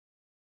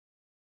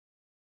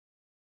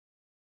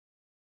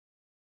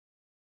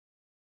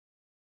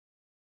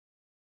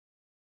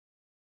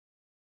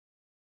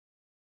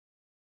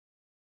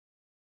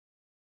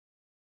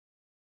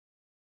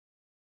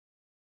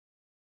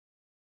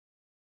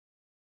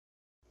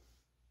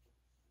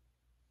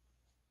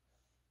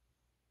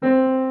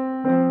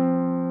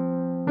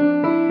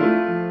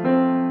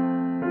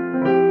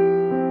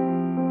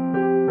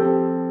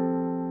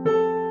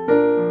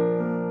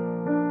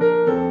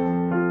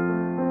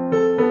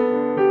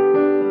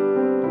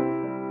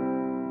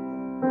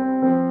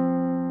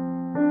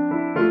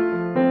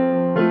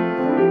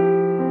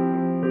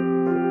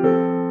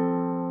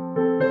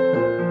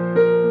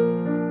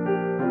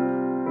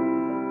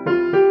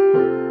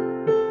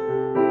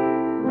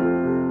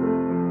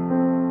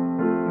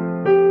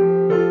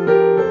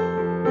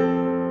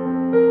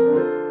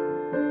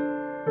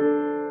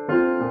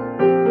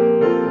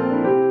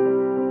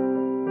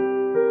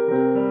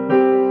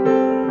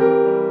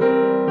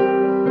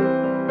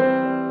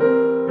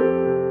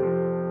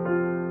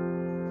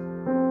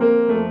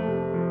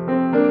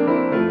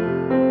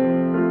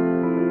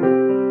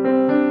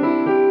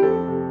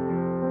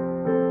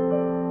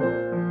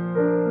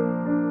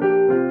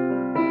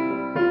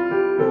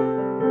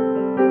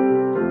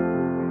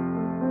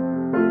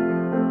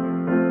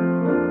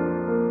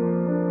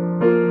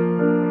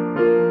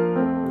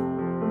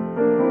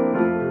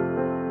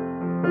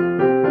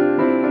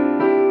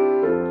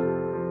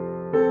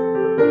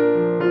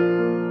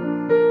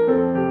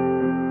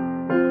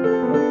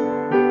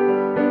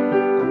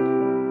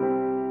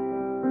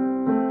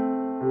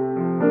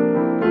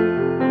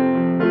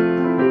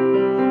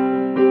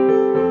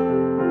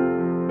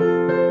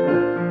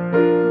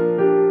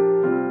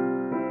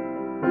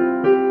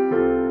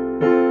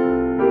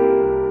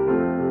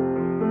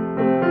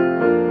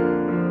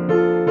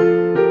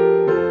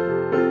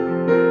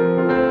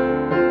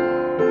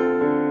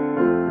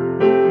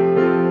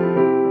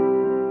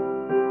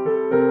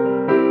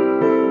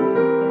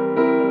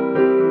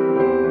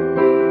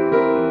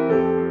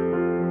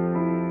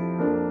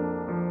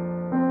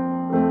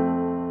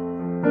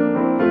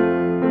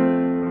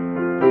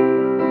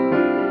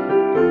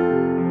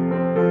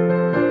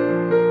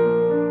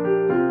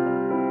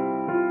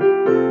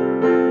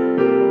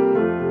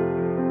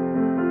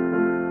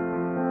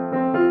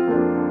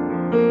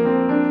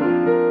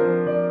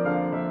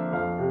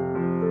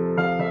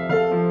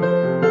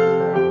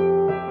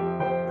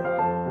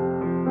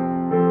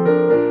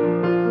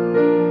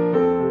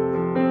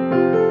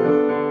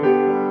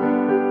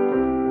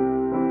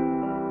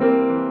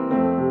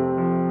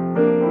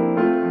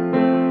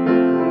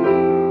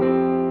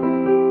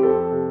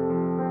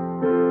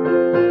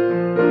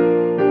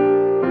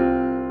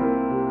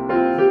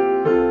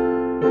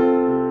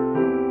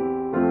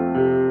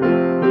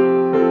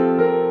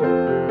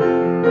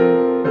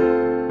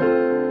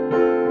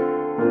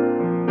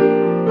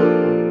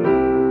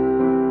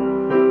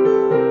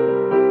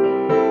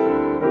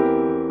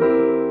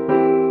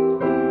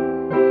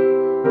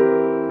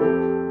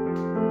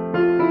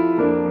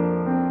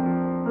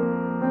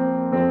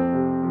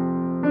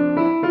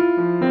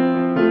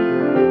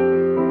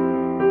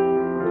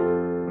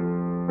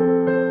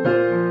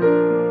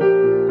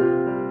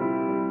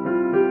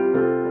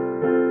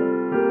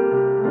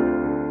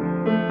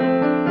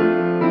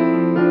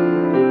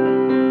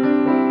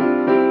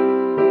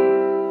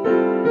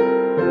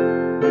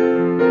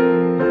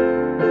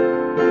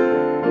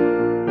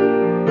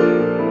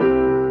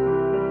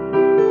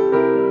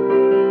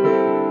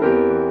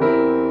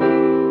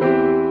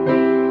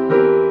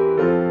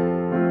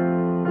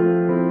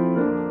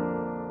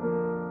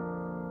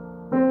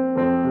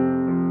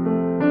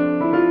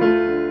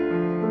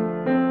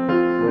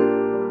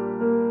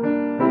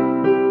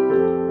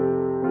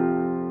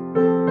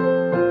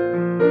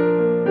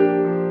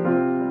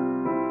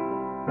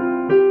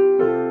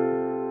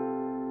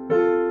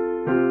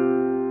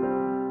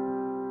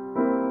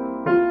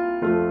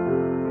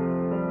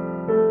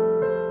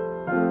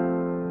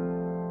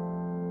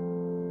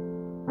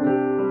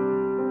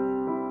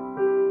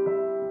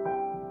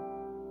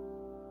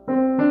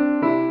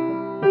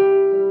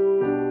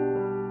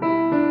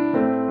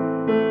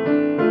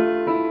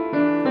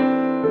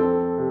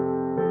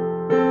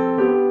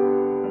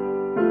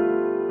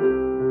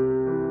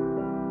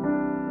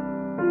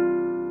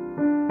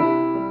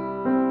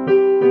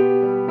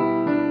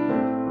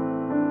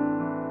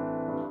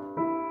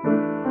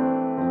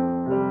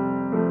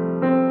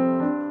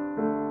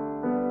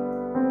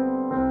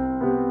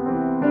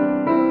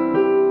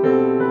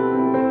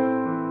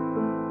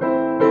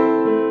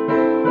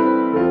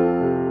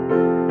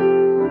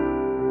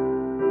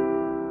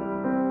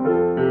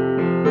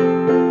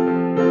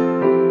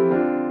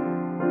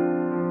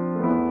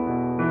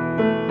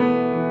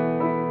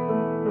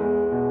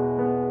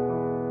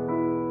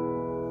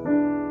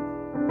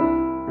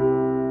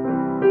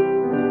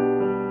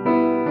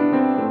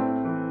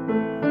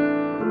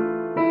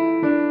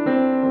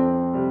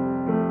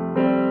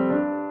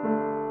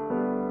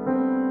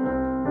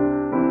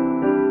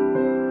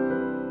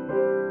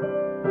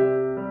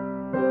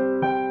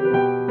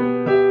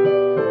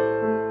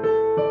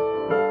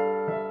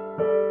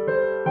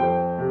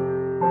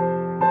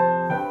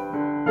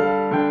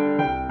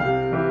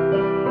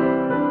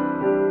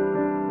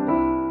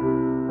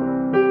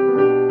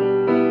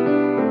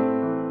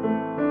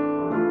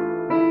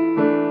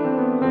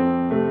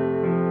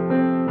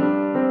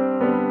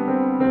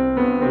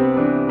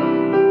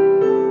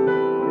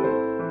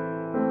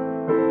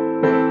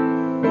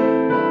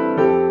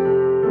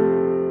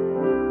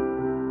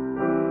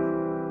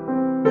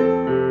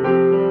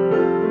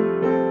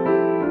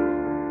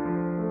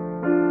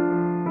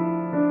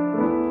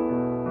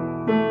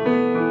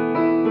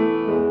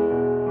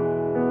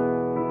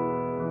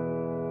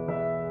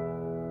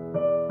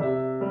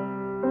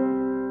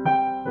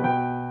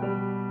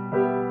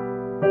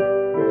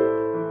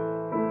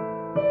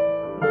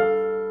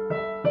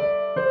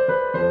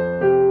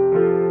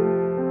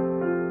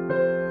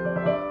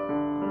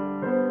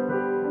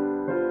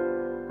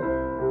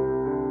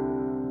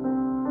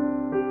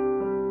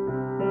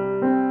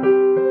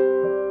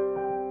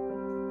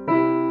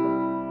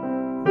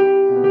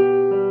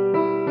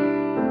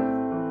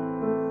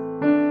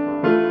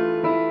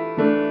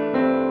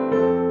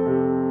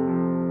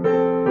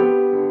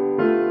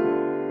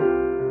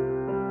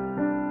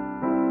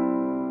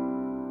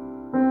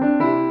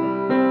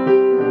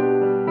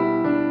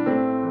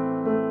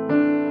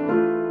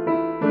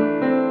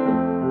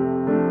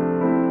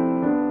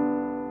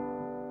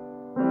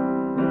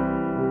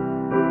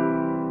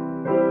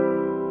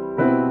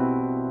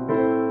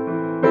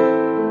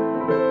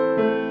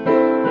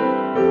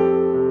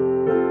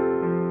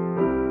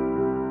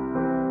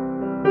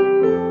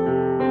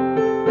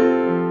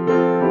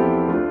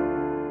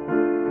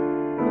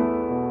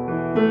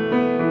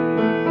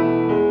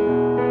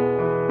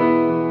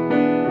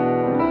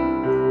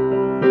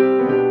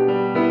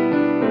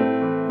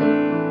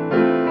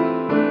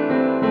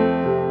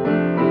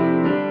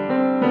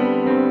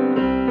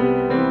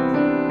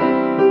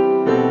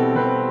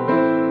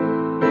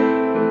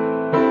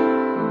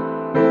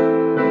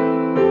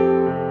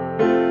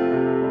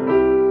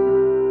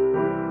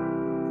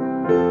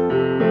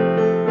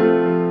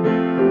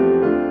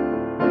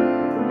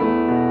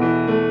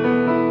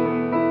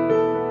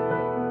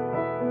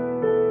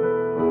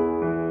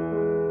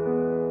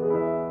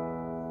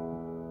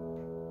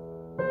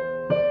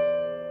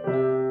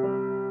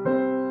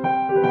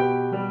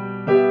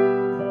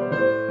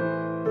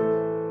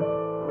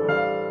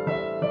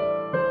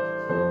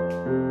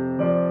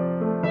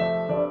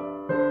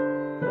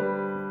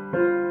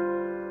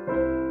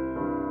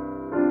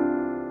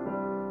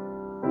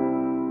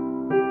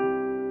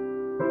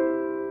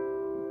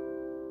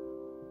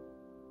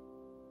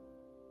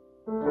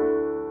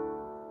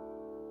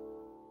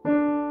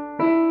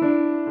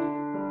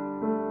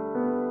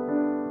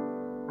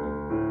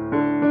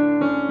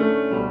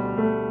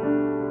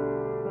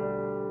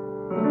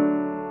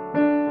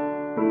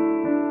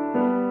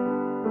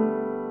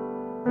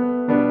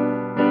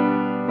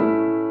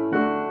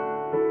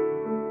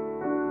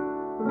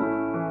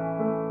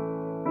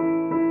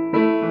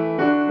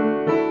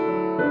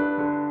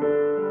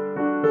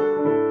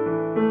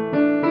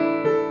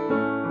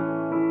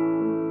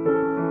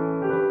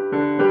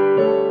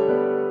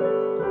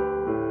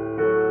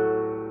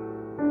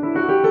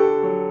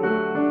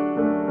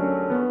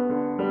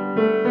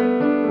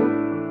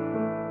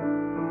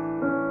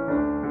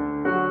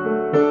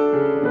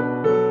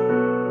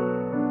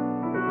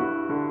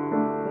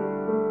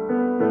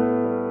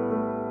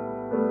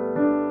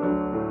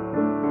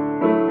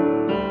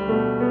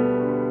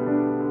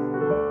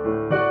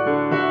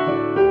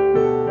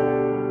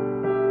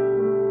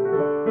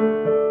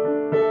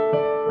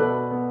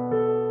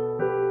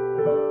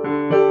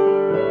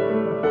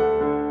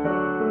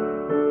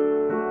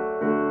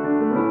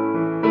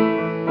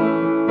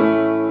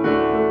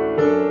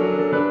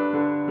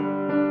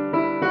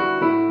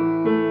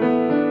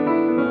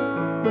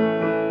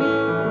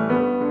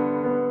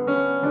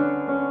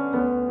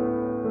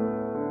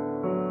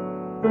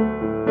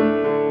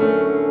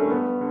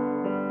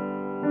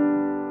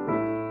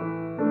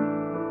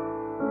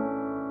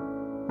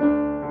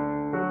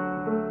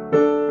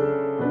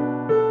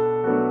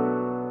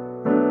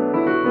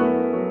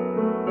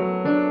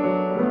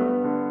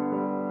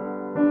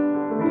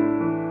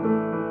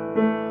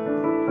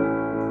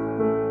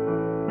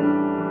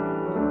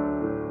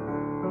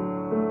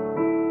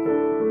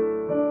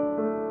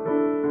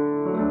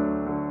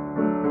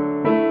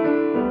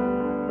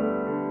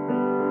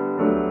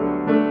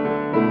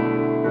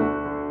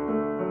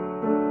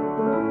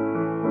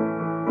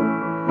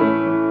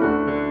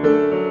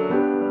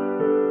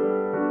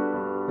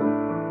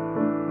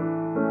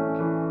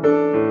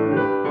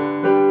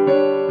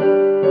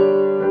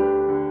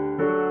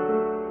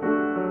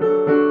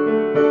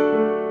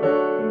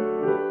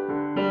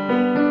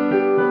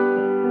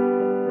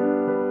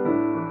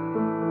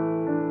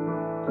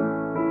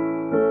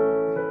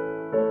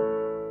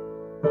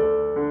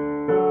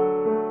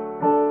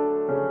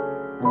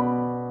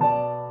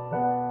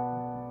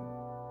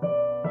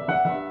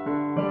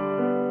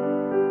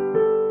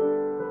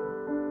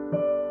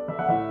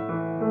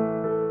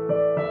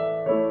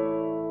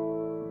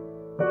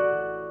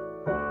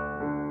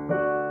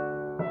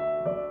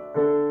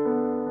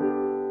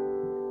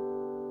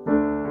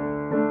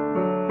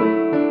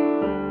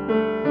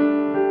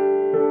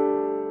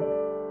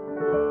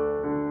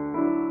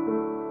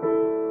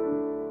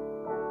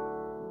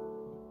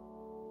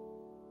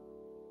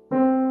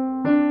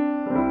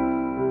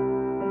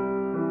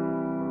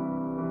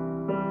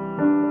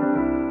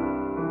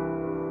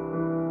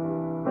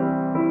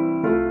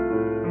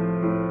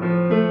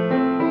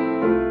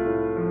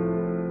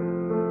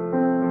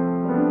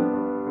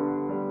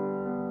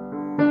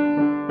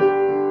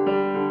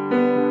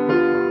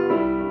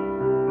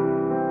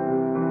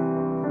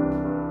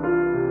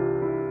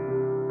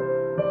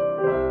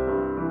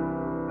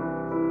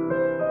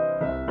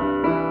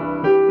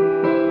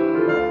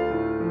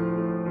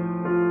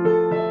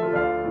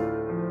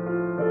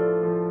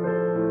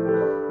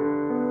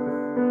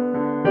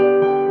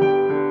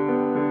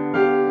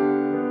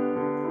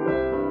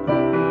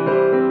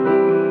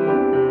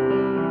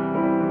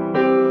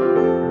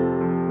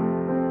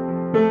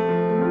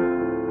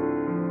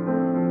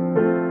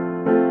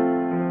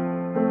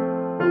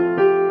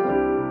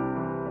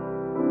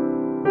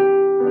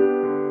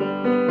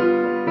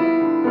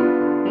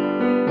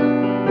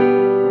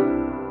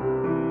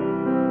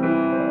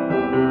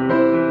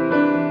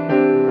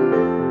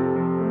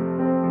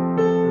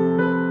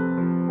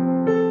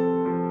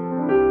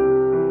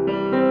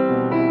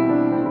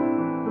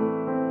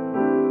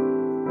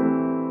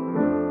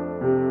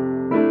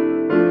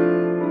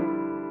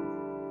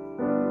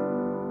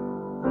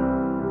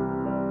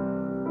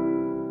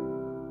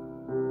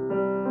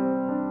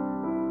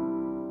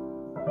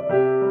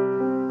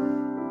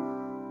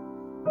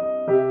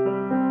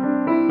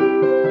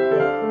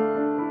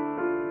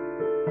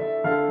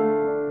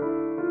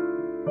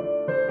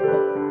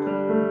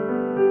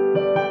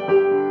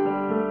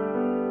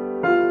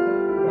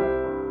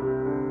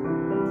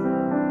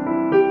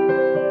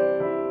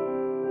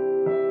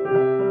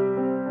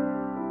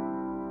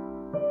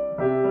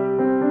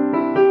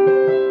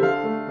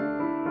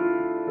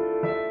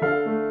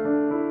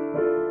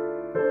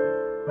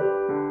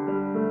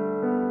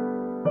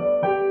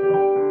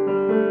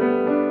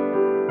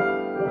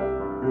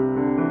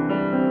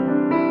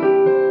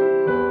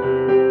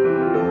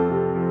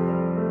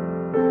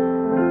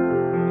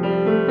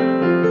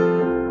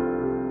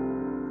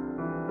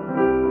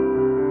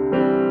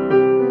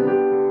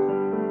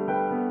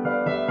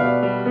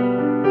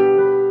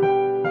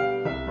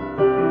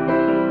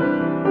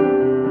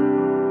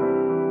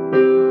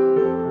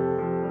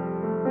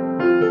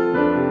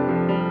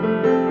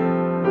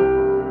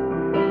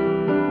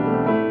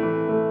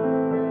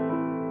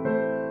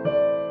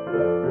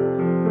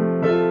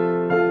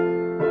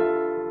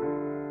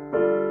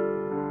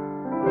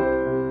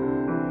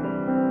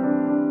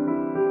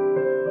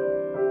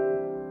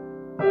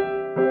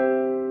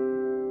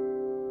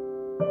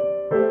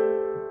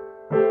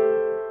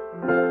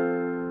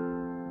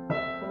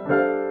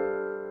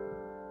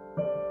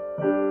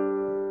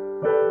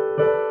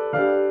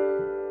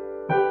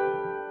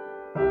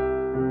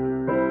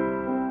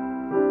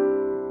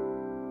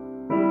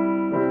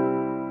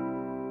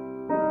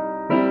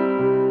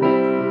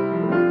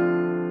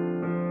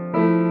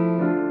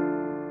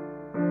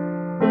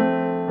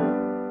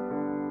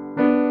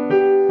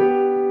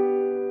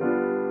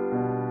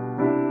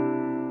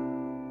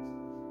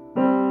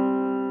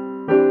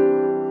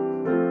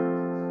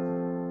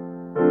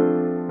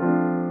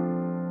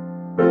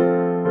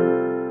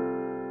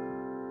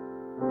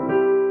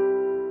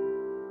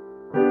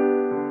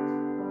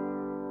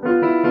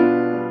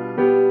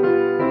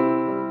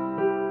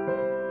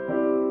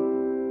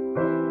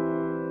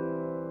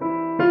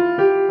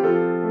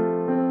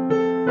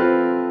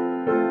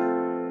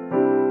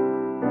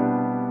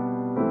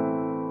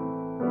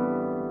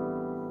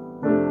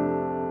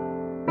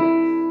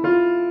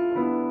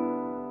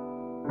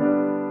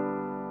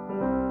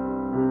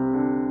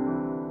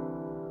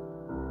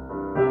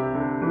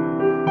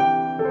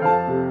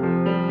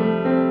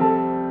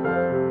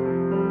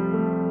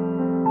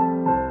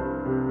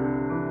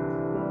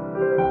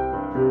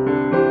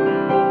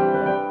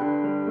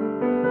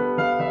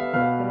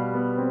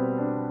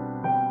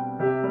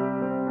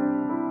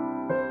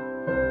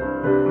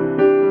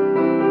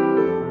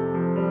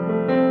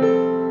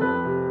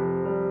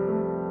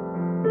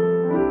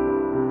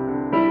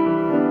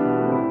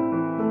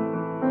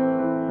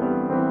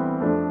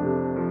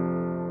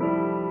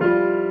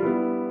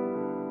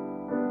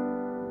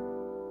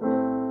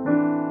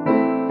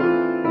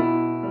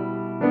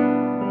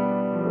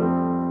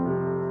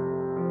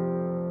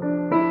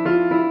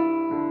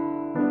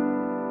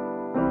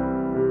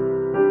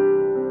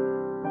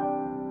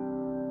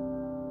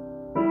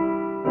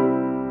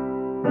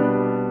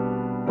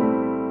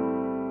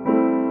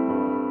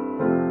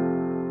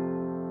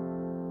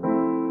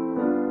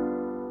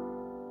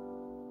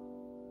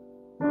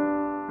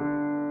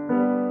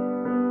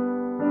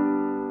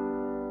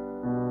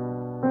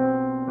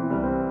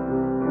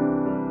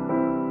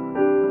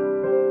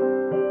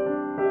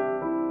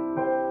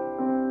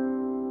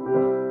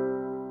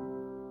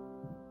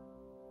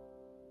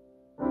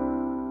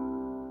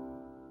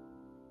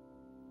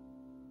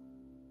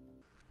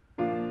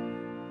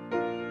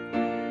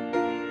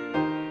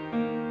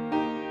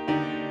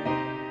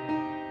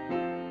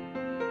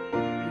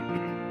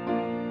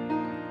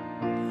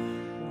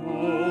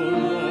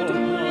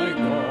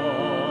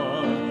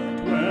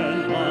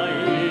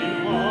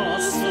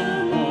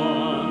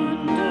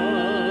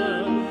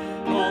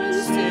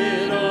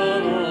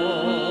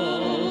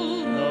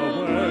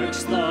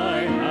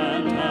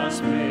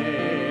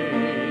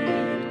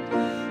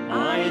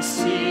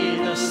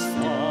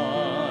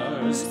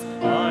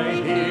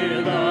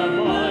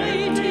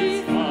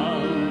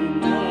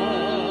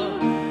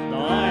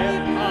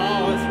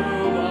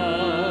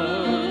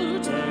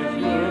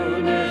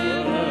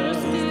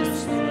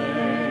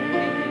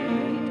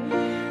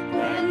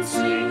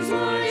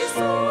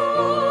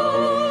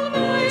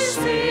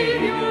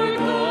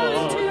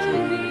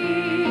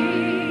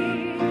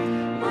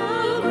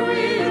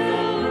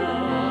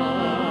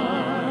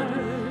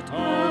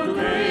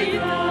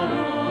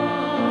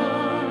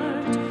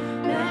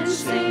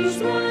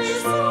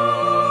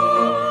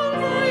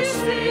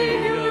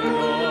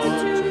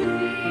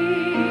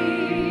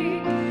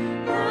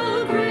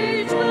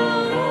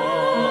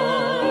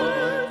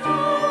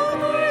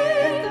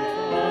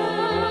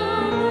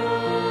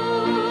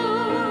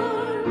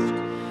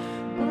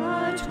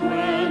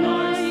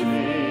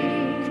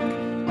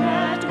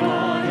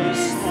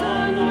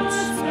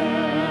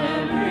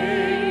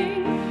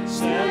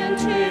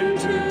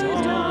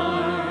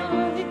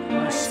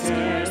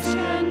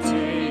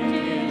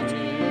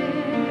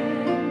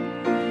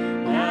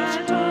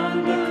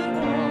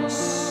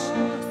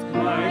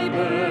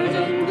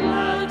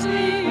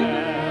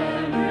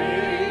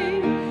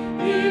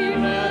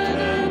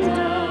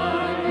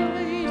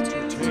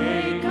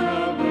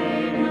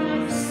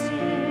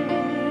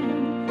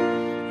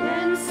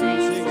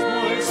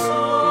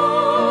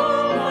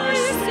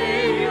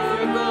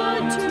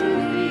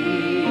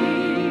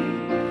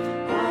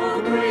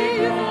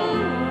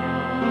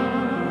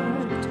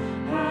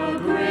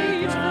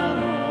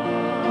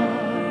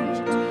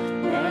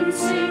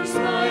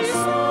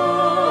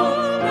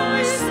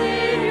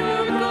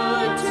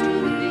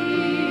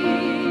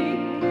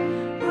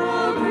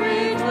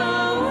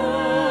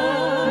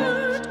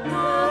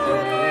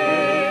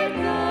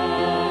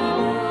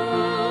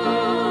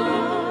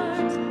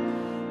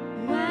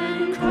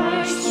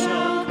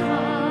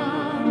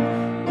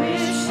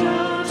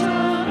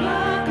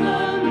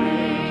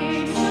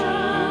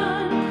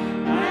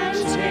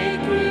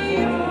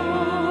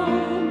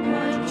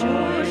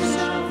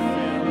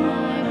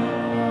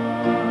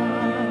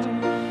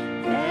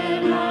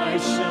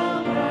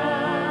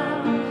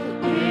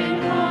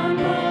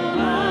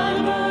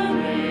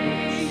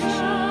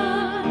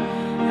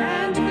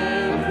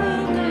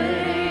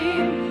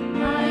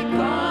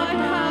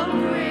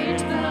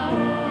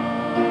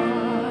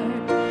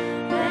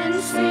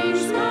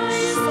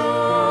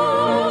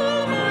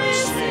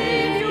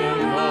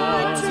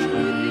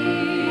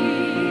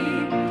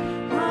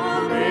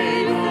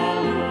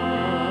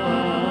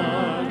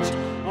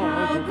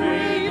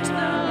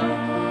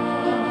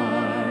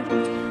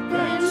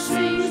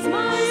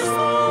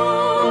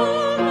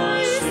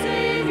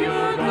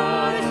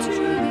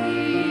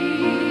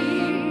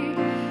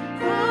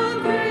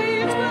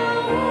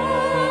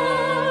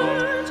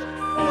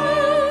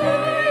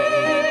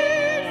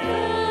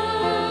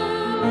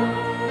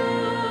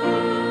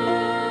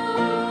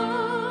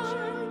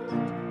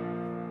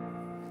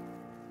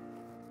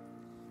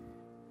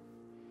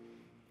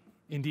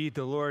Indeed,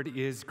 the Lord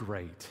is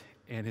great,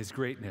 and his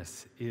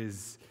greatness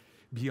is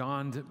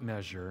beyond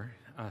measure.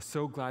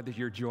 So glad that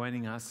you're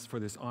joining us for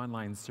this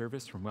online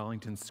service from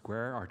Wellington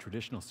Square, our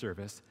traditional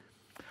service.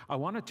 I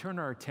want to turn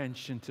our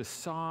attention to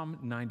Psalm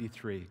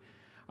 93,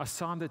 a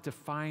psalm that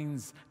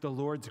defines the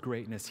Lord's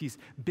greatness. He's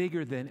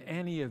bigger than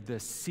any of the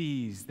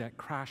seas that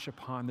crash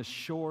upon the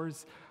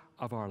shores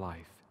of our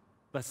life.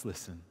 Let's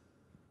listen.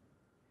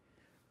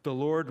 The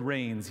Lord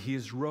reigns. He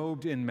is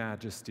robed in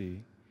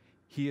majesty.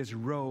 He is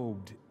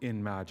robed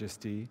in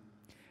majesty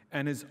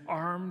and is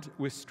armed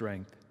with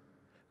strength.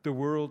 The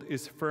world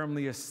is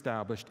firmly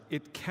established.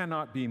 It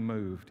cannot be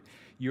moved.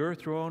 Your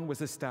throne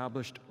was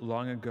established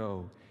long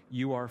ago.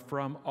 You are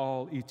from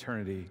all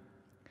eternity.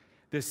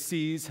 The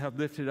seas have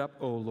lifted up,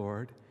 O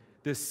Lord.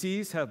 The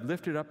seas have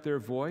lifted up their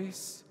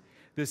voice.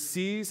 The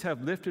seas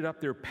have lifted up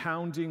their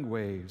pounding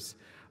waves.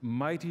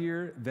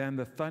 Mightier than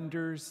the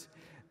thunders,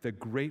 the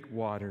great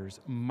waters,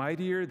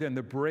 mightier than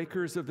the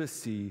breakers of the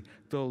sea.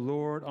 The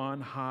Lord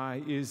on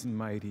high is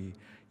mighty.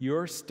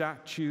 Your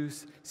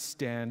statutes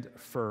stand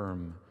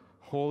firm.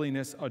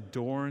 Holiness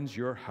adorns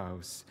your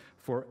house,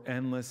 for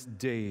endless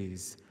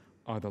days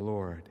are the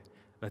Lord.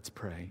 Let's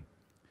pray.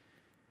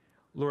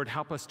 Lord,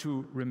 help us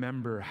to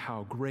remember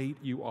how great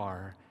you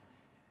are,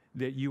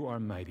 that you are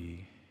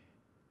mighty,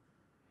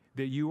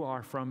 that you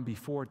are from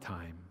before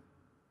time,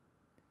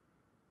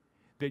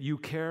 that you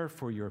care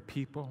for your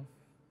people,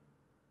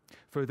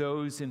 for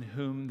those in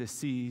whom the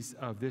seas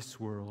of this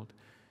world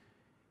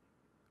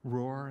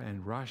roar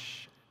and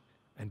rush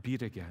and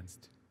beat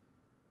against,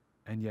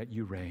 and yet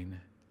you reign.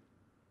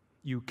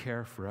 You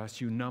care for us.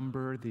 You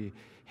number the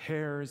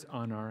hairs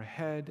on our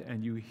head,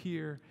 and you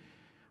hear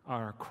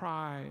our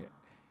cry,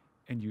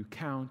 and you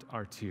count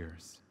our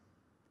tears.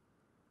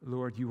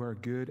 Lord, you are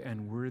good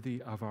and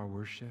worthy of our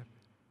worship.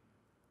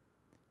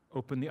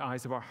 Open the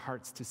eyes of our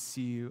hearts to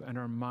see you and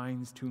our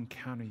minds to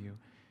encounter you.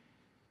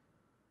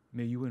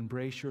 May you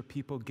embrace your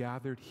people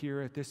gathered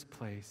here at this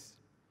place,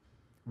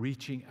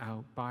 reaching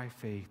out by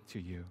faith to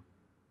you.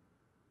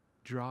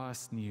 Draw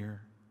us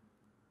near.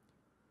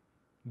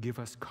 Give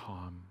us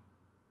calm.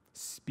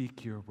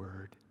 Speak your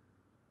word.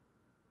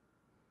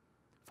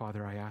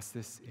 Father, I ask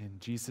this in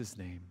Jesus'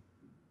 name.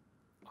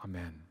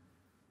 Amen.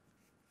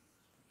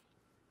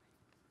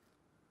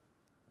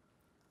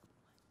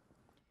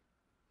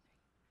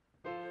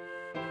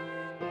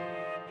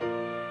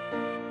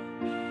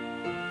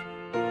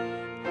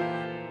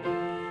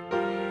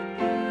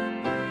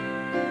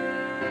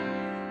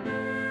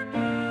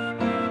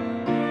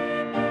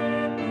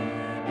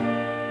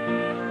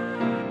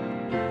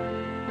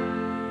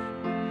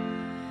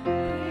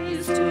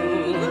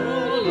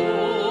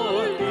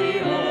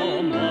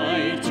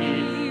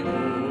 Almighty, who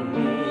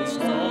rules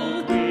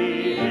all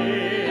creation.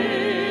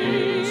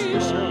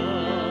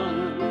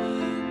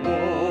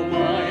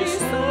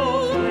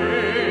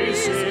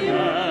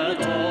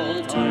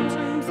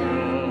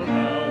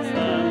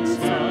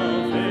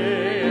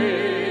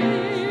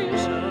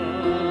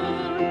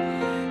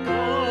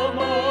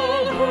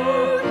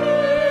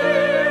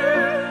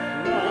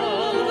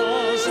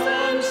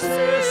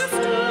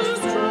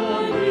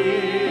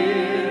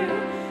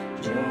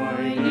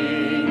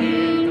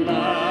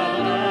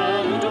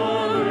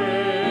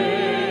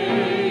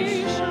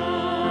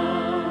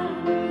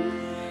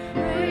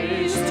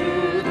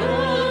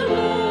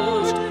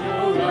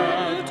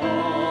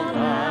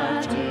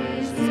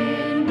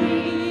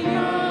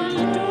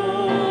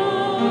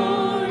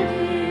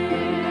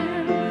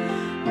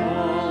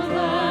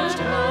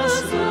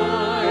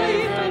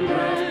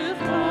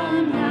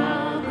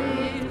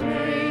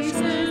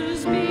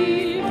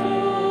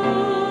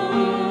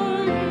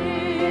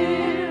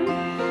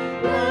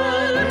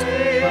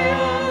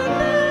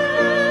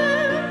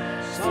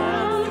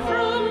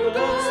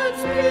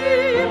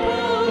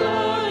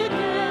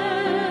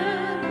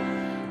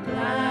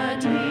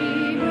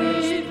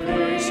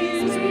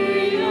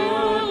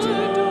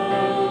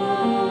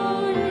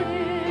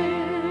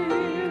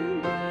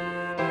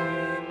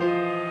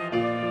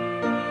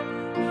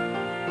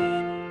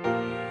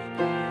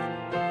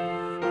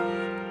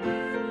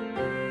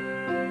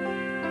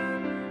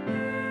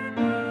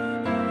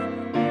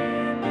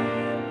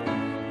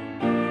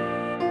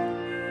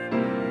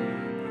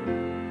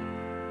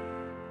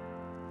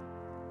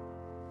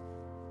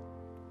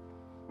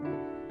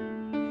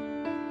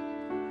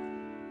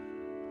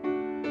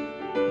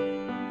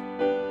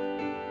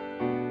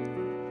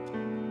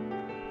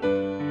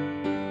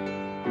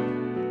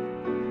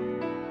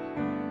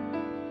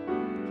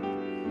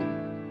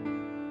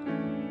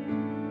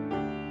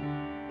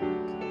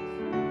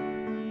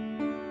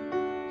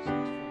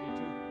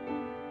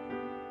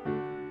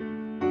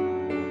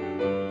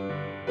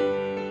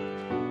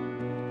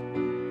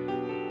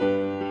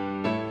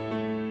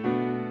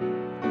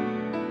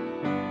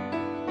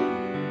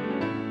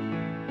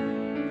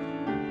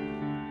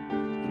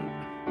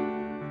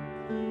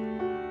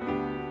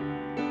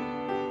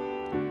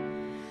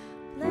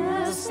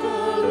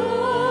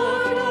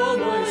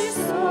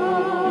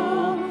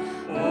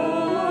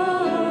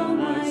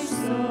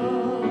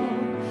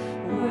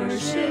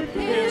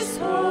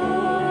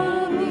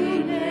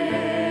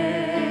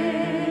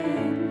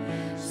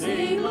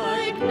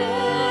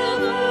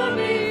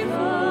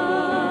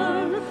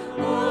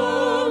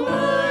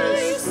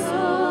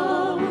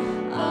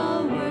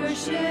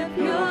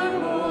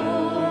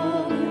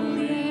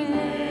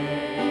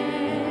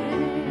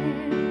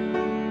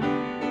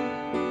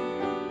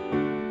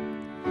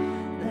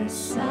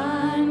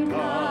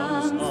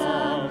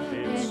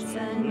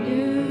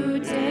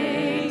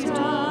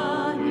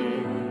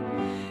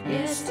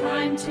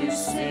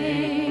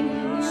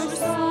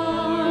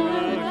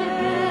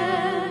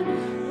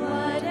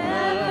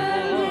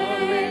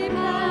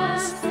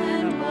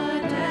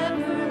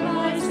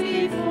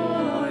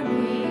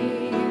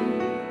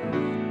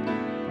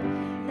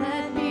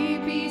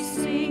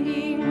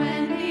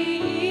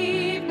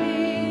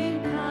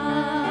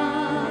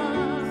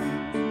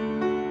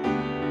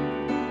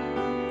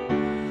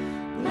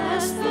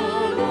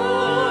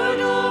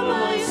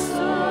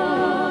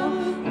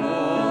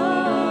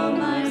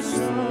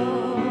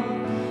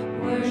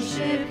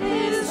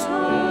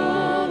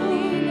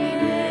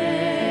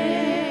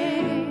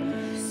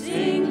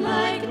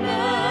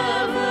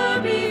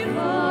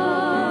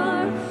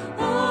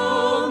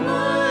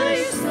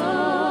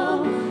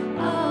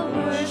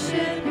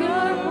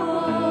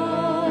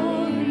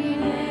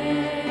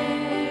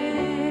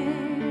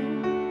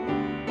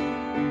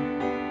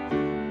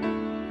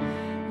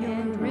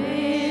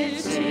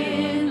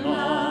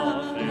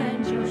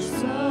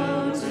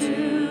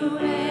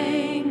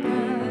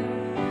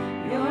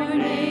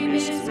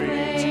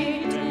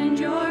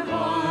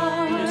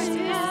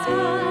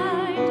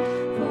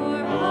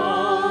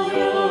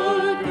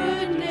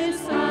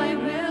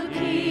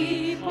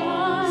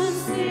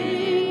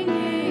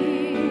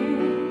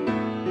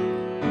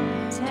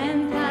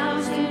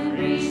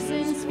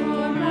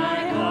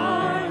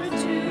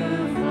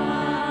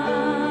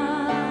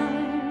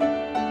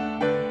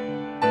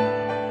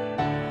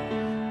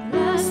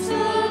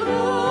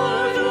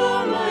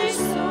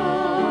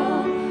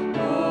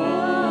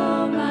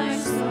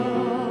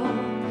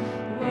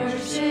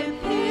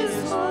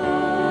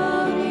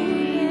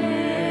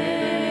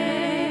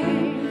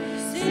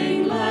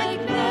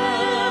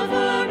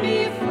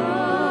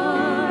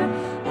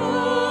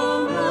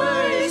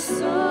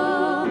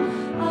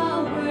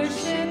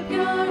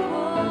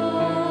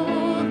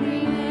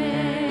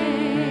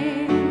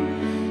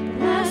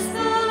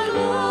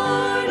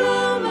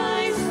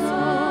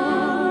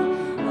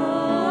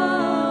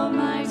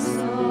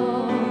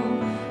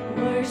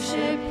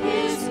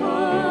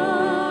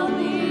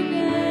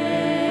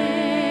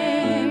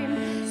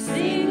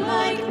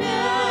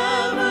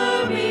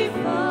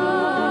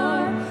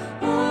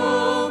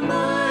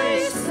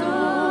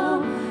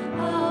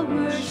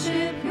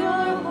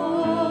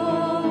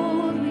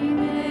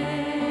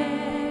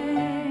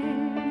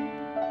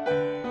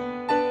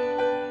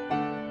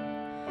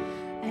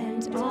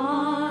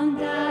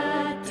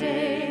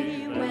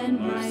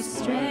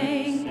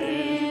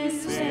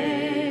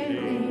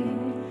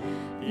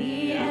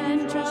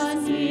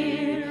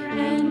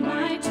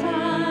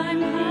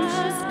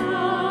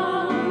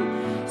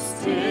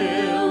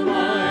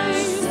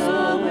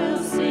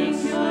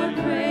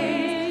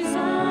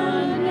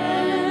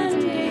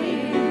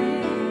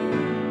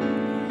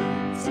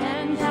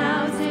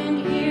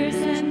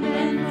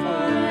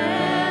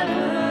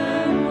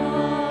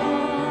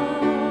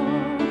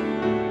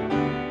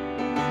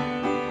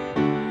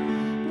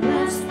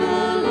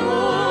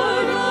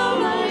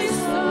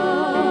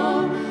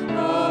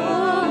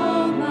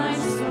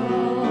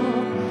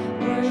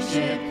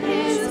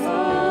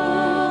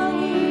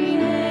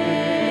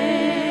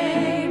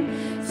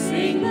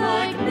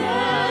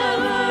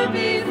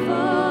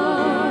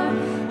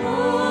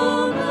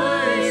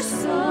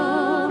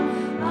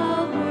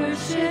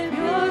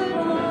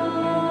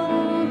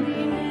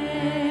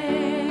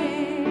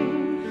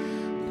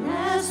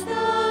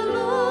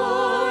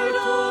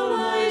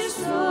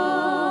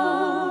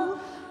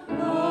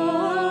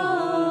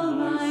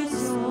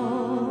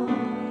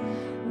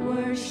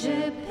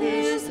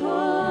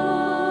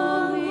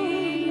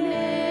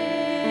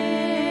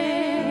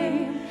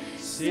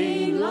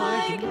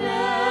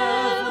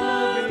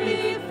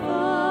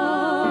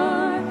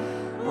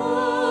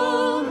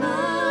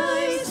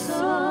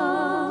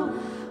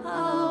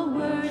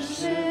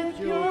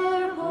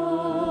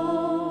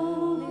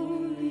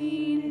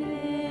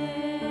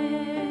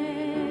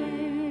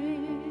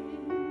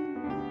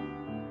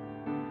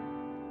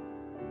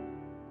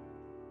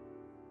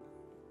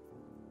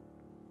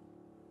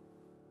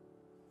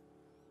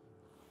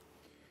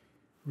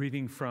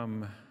 Reading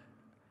from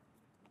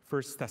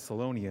 1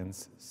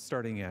 Thessalonians,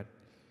 starting at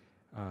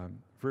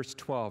verse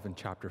 12 in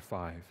chapter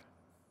 5.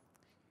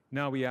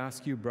 Now we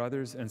ask you,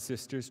 brothers and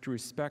sisters, to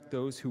respect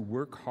those who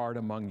work hard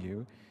among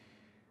you,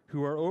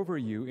 who are over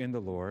you in the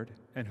Lord,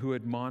 and who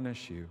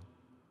admonish you.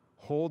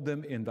 Hold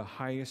them in the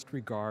highest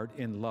regard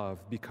in love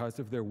because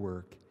of their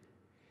work.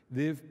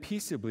 Live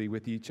peaceably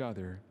with each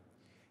other.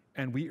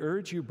 And we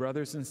urge you,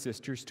 brothers and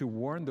sisters, to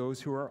warn those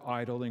who are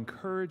idle,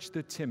 encourage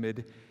the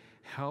timid,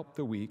 help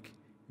the weak,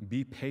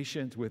 be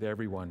patient with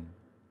everyone.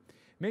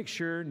 Make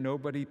sure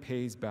nobody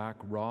pays back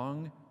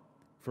wrong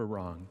for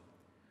wrong,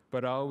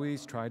 but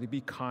always try to be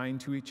kind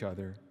to each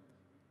other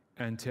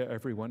and to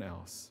everyone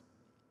else.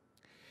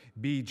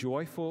 Be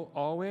joyful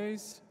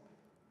always,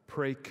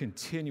 pray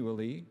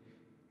continually,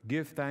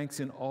 give thanks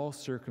in all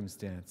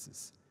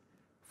circumstances,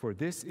 for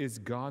this is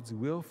God's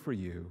will for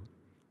you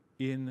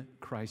in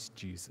Christ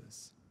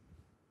Jesus.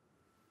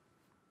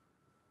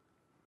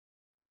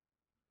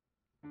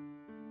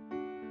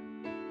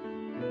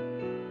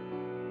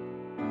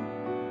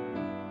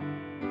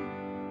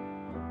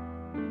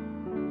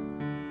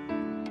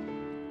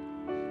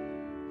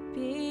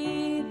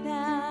 Be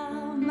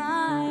thou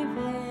my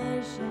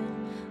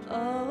vision,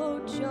 O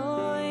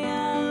joy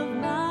of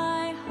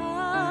my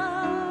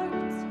heart.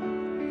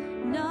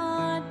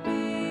 Not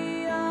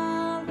be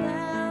all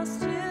else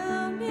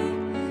to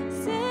me,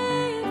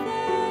 save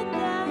that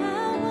thou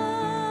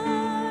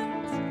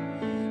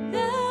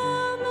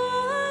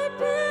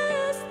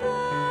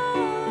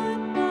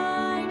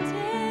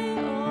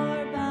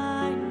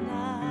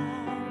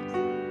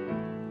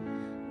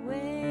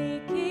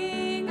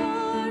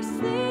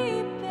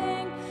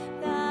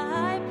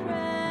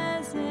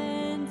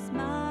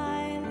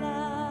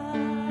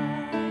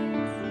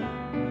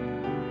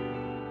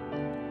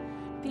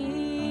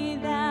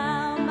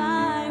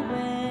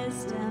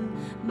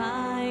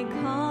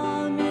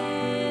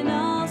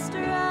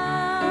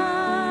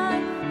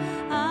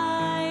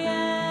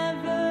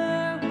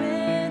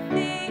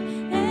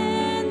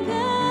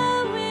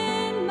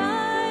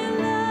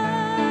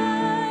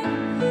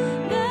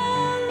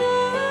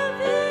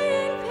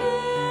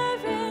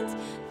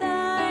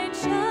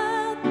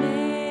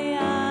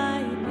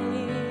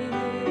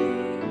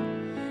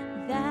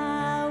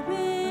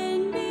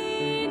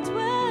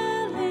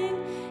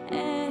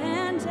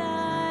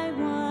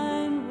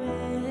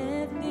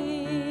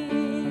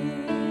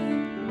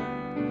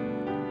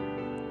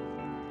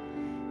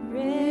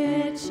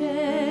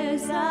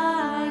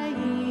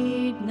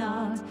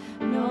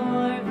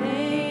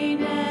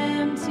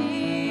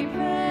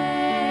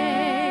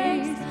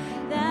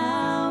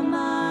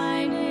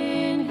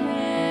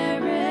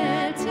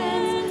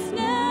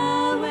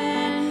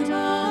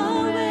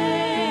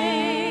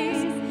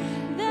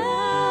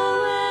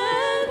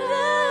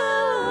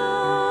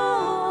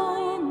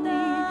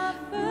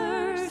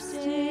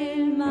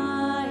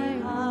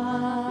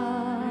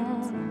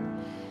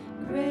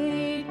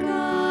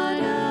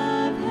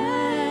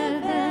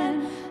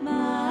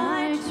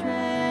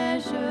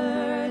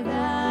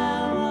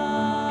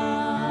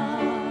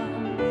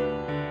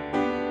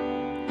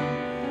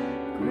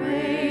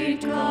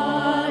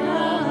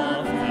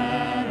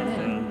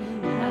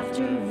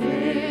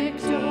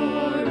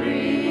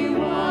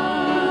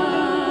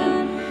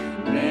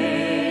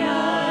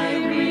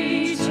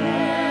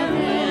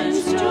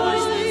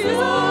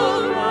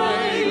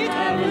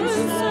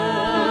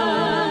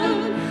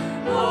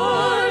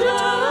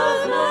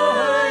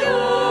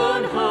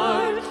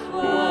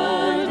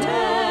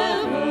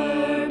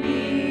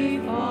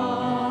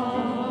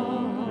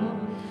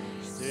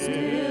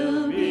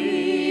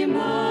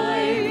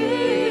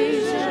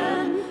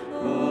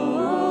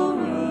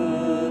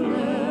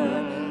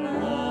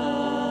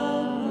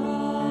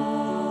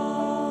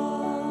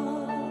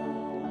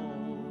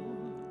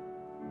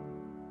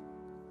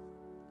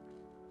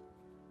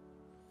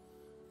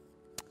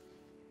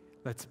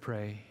Let's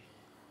pray.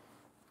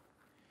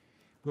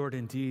 Lord,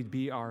 indeed,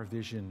 be our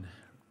vision,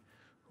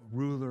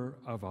 ruler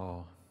of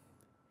all.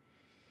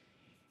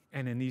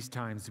 And in these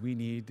times, we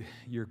need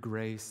your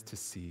grace to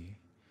see,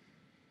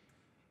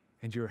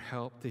 and your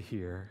help to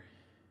hear,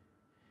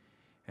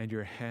 and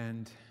your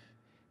hand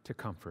to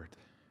comfort.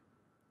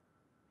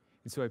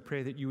 And so I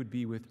pray that you would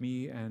be with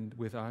me and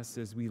with us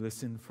as we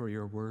listen for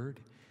your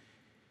word.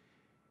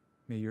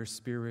 May your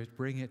Spirit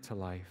bring it to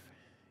life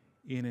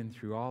in and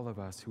through all of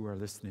us who are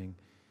listening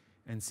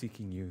and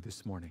seeking you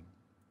this morning.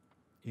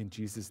 In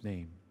Jesus'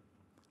 name,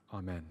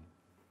 amen.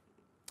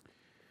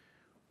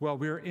 Well,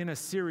 we're in a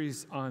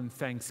series on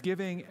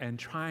Thanksgiving and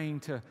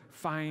trying to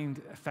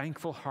find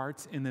thankful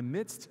hearts in the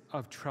midst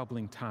of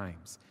troubling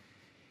times.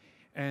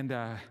 And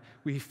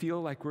we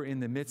feel like we're in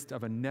the midst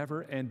of a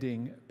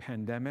never-ending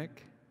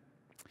pandemic.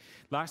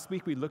 Last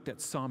week we looked at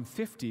Psalm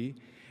 50,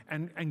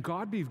 and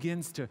God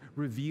begins to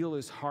reveal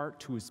his heart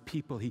to his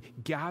people. He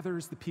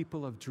gathers the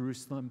people of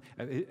Jerusalem,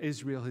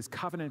 Israel, his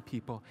covenant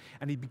people,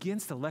 and he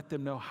begins to let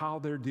them know how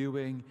they're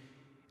doing.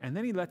 And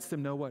then he lets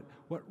them know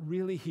what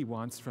really he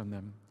wants from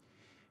them.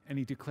 And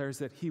he declares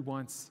that he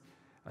wants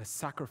a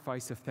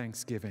sacrifice of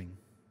thanksgiving.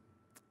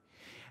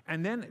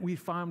 And then we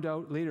found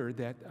out later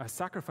that a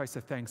sacrifice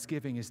of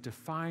thanksgiving is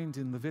defined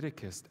in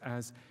Leviticus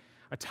as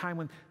a time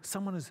when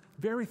someone is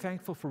very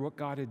thankful for what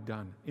God had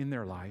done in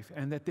their life,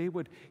 and that they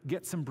would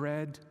get some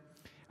bread,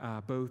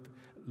 both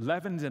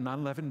leavened and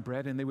unleavened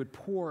bread, and they would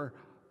pour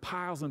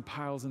piles and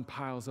piles and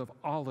piles of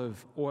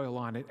olive oil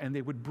on it, and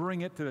they would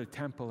bring it to the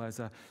temple as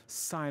a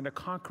sign, a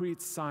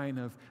concrete sign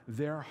of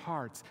their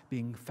hearts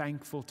being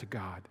thankful to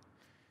God.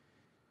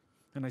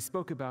 And I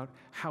spoke about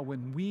how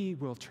when we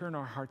will turn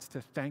our hearts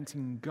to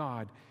thanking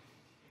God,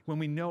 when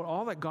we know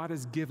all that God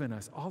has given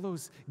us, all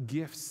those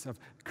gifts of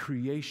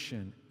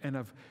creation and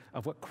of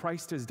what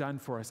Christ has done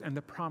for us and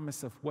the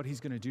promise of what he's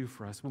going to do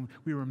for us, when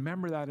we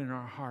remember that in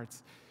our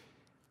hearts,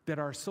 that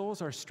our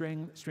souls are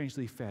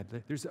strangely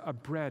fed. There's a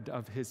bread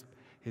of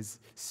his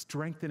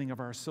strengthening of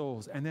our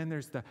souls. And then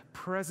there's the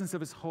presence of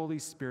his Holy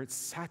Spirit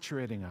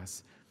saturating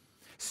us,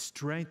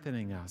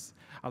 strengthening us,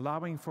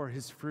 allowing for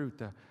his fruit,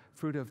 the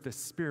fruit of the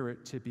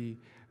Spirit, to be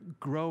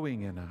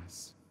growing in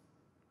us.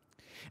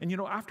 And you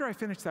know, after I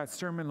finished that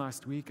sermon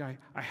last week, I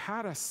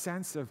had a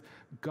sense of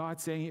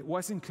God saying it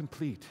wasn't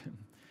complete.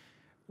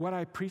 What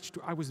I preached,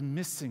 I was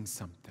missing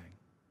something.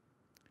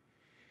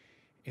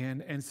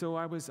 And so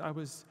I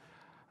was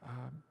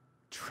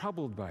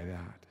troubled by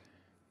that.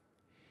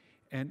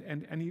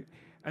 And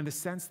the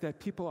sense that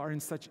people are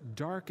in such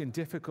dark and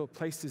difficult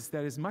places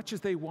that as much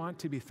as they want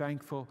to be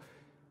thankful,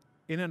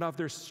 in and of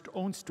their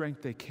own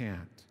strength, they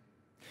can't.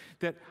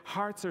 That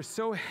hearts are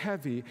so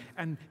heavy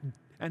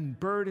and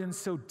burdens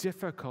so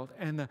difficult,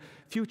 and the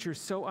future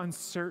so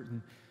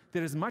uncertain,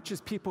 that as much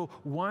as people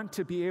want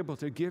to be able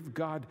to give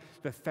God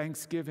the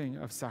thanksgiving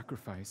of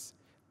sacrifice,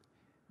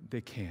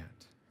 they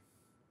can't.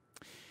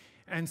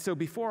 And so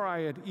before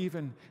I had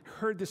even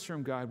heard this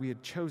from God, we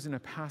had chosen a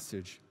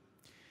passage.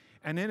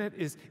 And in it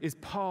is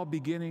Paul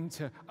beginning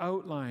to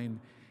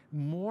outline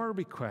more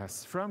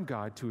requests from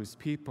God to his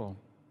people.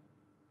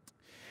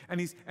 And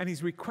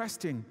he's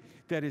requesting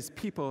that his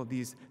people,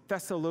 these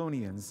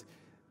Thessalonians,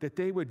 that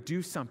they would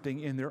do something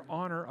in their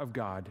honor of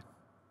God.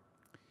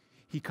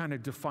 He kind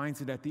of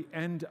defines it at the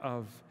end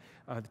of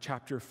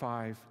chapter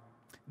 5.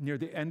 Near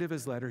the end of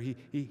his letter,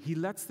 he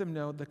lets them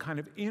know the kind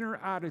of inner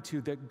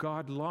attitude that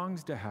God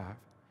longs to have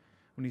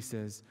when he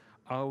says,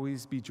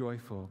 always be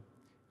joyful,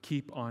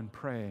 keep on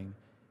praying,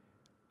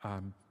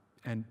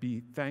 and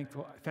be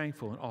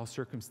thankful in all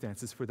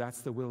circumstances, for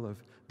that's the will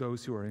of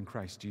those who are in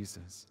Christ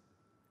Jesus.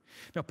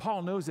 Now,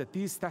 Paul knows that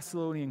these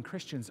Thessalonian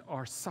Christians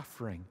are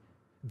suffering.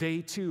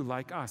 They too,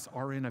 like us,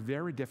 are in a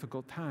very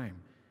difficult time.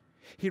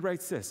 He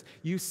writes this: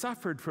 you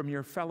suffered from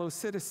your fellow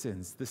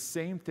citizens the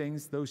same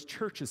things those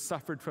churches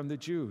suffered from the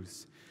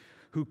Jews,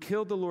 who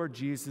killed the Lord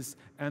Jesus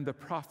and the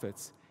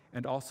prophets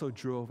and also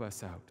drove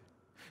us out.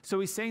 So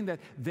he's saying that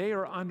they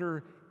are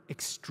under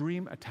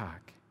extreme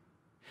attack.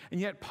 And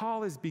yet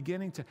Paul is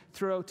beginning to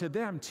throw out to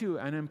them too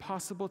an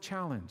impossible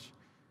challenge: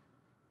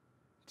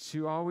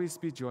 to always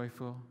be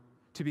joyful,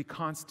 to be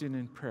constant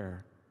in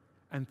prayer,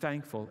 and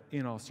thankful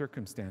in all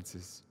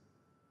circumstances.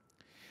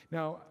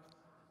 Now,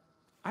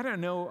 I don't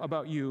know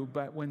about you,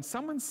 but when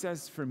someone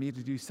says for me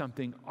to do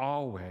something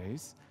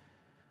always,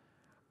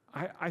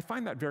 I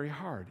find that very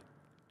hard.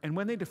 And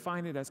when they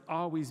define it as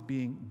always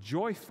being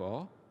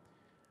joyful,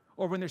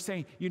 or when they're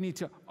saying you need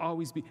to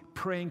always be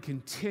praying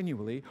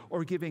continually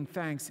or giving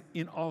thanks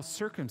in all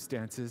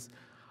circumstances,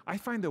 I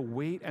find the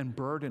weight and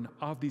burden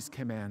of these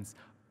commands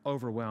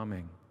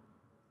overwhelming.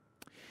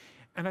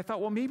 And I thought,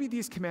 well, maybe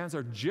these commands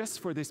are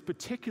just for this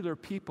particular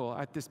people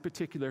at this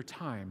particular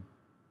time.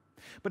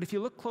 But if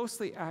you look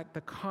closely at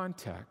the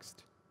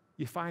context,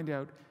 you find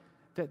out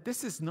that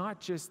this is not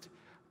just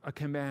a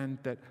command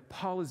that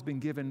Paul has been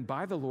given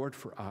by the Lord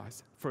for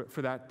us,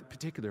 for that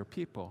particular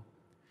people.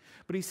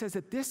 But he says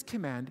that this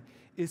command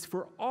is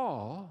for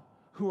all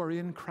who are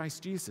in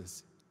Christ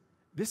Jesus.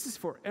 This is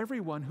for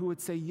everyone who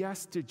would say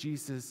yes to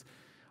Jesus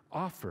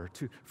offer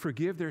to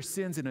forgive their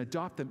sins and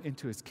adopt them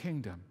into his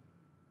kingdom.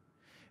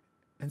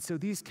 And so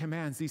these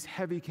commands, these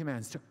heavy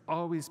commands, to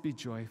always be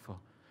joyful,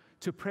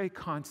 to pray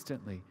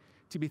constantly,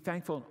 to be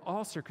thankful in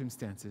all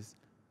circumstances,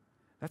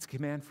 that's a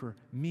command for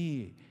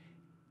me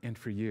and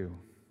for you.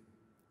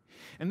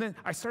 And then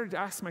I started to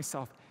ask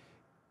myself,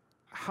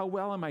 how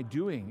well am I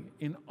doing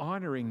in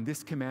honoring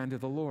this command of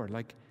the Lord?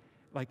 Like,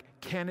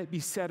 can it be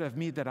said of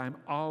me that I'm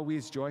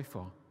always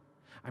joyful?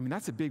 I mean,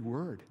 that's a big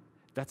word.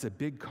 That's a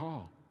big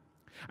call.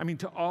 I mean,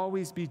 to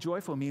always be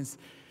joyful means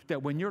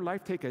that when your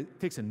life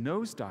takes a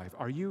nosedive,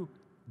 are you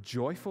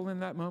joyful in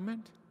that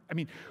moment? I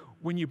mean,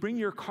 when you bring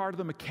your car to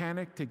the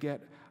mechanic to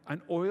get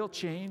an oil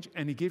change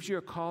and he gives you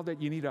a call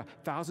that you need a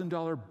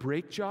 $1,000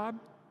 brake job,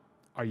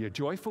 are you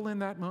joyful in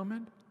that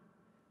moment?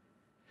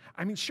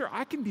 I mean, sure,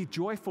 I can be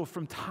joyful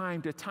from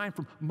time to time,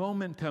 from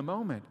moment to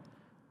moment.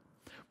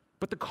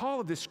 But the call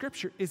of this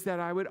scripture is that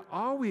I would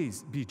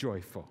always be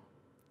joyful.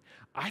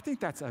 I think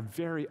that's a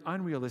very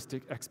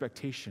unrealistic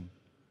expectation.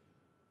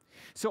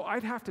 So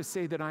I'd have to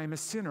say that I'm a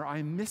sinner.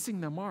 I'm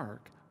missing the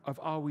mark of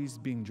always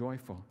being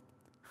joyful.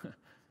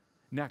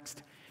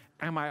 Next,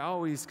 am I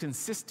always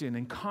consistent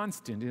and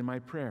constant in my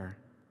prayer?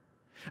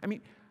 I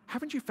mean,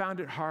 haven't you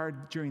found it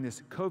hard during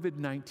this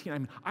COVID-19? I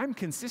mean, I'm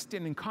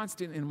consistent and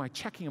constant in my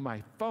checking of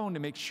my phone to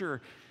make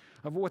sure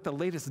of what the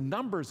latest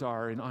numbers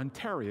are in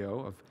Ontario,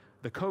 of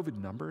the COVID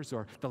numbers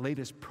or the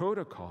latest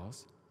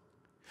protocols.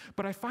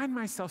 But I find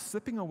myself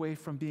slipping away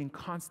from being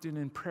constant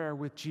in prayer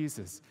with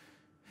Jesus.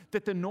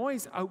 That the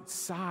noise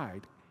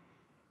outside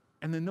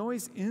and the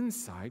noise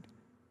inside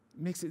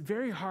makes it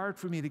very hard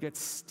for me to get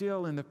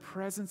still in the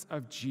presence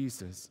of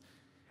Jesus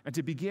and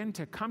to begin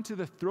to come to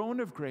the throne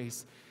of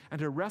grace and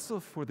to wrestle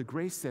for the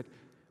grace that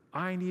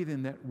I need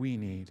and that we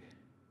need.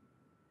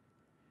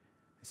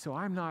 So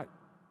I'm not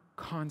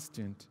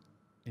constant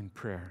in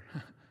prayer.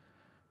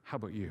 How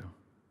about you?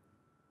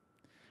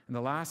 And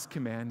the last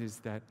command is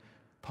that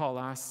Paul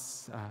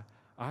asks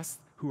us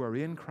who are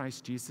in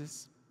Christ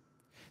Jesus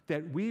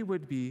that we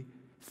would be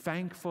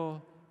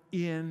thankful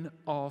in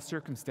all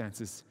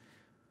circumstances.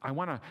 I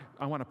want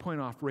to point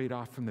right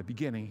off from the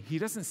beginning. He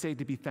doesn't say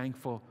to be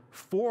thankful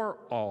for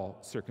all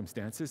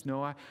circumstances.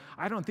 No,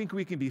 I don't think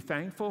we can be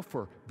thankful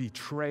for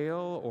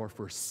betrayal or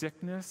for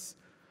sickness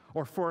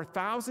or for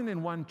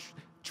 1,001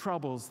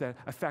 troubles that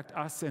affect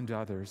us and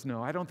others.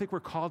 No, I don't think we're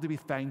called to be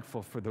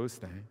thankful for those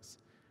things.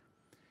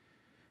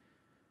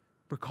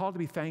 We're called to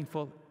be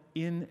thankful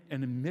in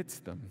and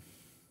amidst them.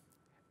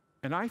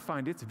 And I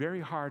find it's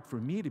very hard for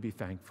me to be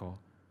thankful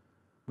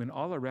when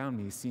all around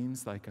me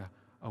seems like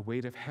a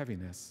weight of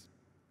heaviness.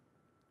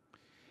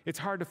 It's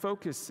hard to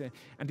focus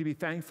and to be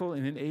thankful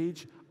in an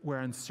age where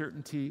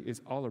uncertainty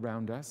is all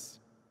around us.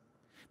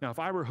 Now, if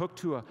I were hooked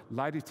to a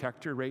lie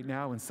detector right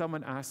now and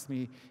someone asked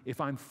me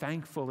if I'm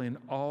thankful in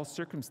all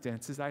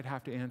circumstances, I'd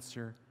have to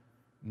answer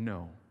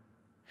no,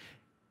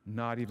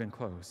 not even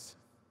close.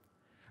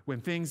 When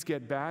things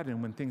get bad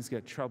and when things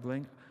get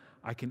troubling,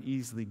 I can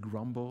easily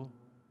grumble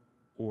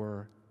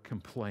or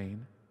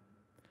complain.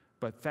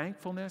 But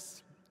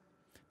thankfulness,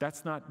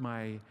 that's not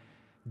my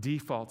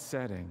default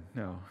setting,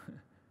 no.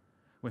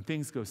 When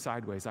things go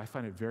sideways, I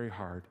find it very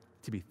hard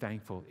to be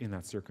thankful in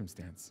that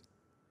circumstance.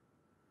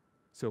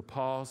 So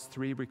Paul's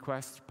 3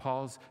 requests,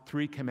 Paul's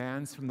 3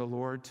 commands from the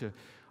Lord to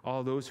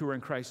all those who are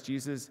in Christ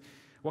Jesus,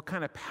 what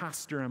kind of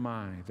pastor am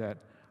I that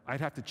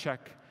I'd have to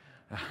check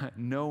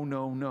no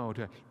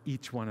to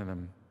each one of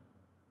them?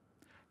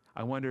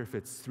 I wonder if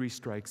it's 3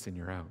 strikes and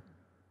you're out.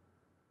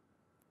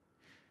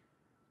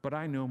 But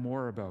I know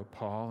more about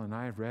Paul, and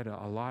I've read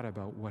a lot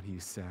about what he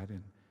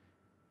said.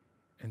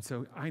 And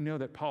so I know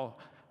that Paul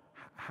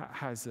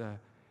has a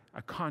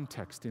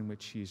context in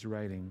which he's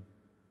writing.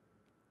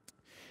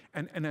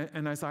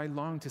 And as I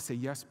long to say,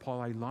 yes, Paul,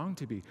 I long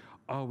to be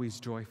always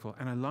joyful,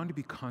 and I long to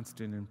be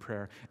constant in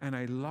prayer, and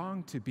I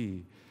long to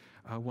be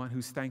one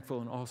who's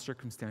thankful in all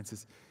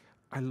circumstances.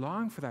 I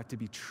long for that to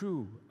be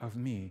true of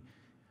me.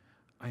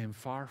 I am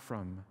far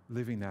from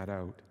living that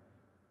out.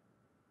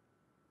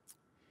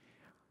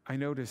 I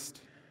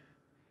noticed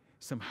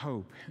some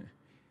hope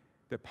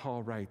that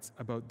Paul writes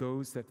about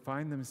those that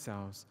find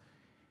themselves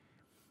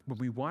when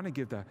we want to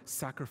give the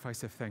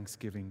sacrifice of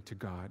thanksgiving to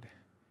God,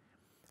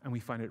 and we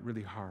find it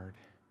really hard.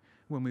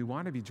 When we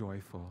want to be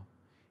joyful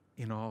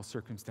in all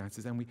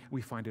circumstances, and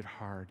we find it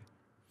hard.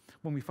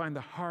 When we find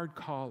the hard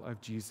call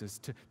of Jesus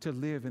to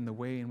live in the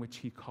way in which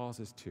he calls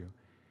us to.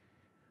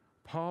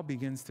 Paul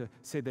begins to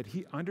say that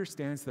he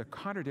understands the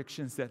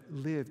contradictions that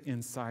live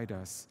inside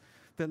us,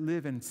 that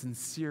live in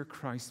sincere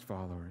Christ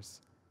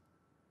followers.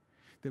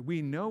 That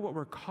we know what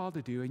we're called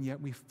to do, and yet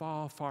we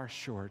fall far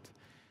short.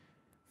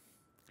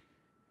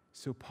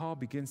 So Paul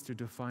begins to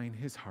define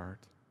his heart.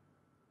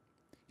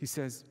 He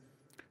says,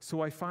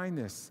 so I find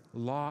this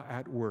law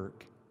at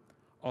work.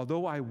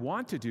 Although I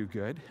want to do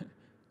good,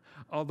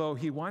 although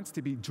he wants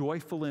to be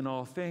joyful in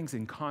all things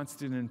and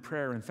constant in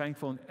prayer and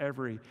thankful in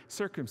every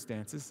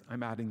circumstances,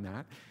 I'm adding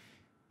that,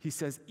 he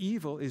says,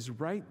 evil is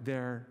right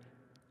there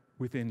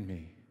within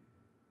me.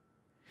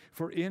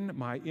 For in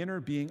my inner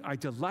being, I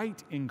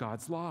delight in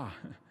God's law.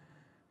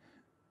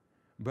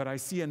 But I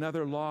see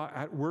another law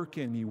at work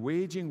in me,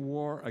 waging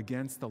war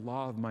against the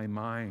law of my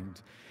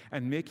mind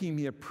and making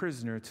me a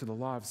prisoner to the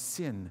law of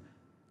sin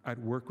at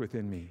work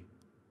within me.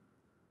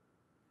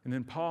 And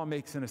then Paul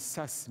makes an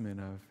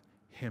assessment of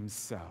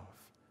himself.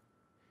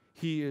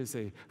 He is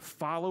a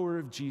follower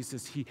of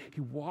Jesus. He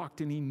walked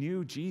and he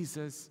knew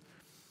Jesus.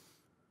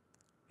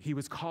 He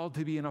was called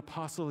to be an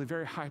apostle, a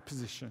very high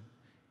position.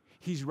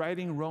 He's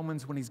writing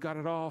Romans when he's got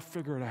it all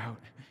figured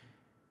out.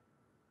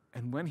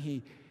 And when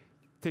he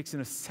takes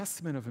an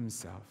assessment of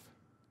himself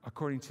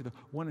according to the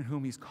one in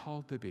whom he's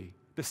called to be,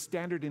 the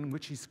standard in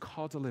which he's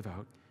called to live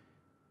out,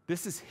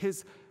 this is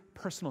his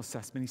personal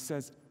assessment. He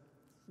says,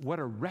 "What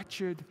a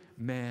wretched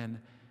man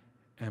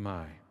am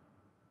I.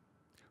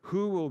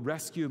 Who will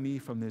rescue me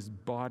from this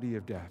body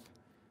of death?"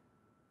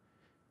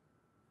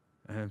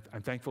 And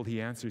I'm thankful he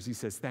answers. He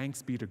says,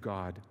 "Thanks be to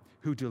God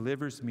who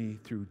delivers me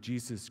through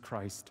Jesus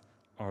Christ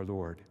our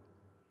Lord."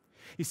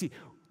 You see,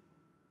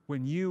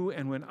 when you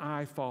and when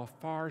I fall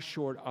far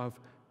short of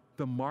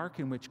the mark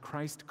in which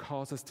Christ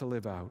calls us to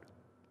live out,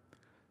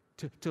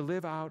 to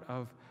live out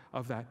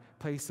of that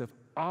place of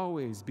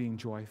always being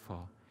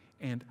joyful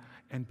and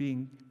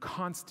being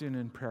constant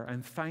in prayer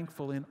and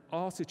thankful in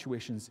all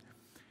situations,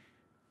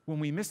 when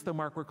we miss the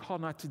mark, we're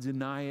called not to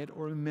deny it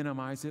or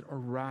minimize it or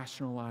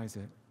rationalize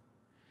it.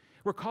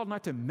 We're called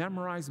not to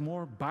memorize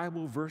more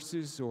Bible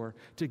verses or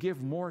to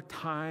give more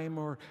time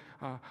or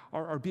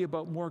be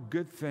about more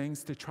good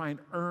things to try and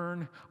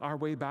earn our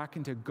way back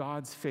into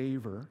God's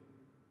favor.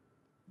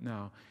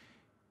 No,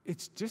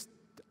 it's just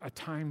a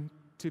time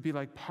to be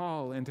like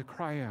Paul and to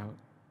cry out,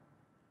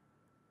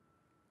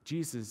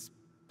 "Jesus,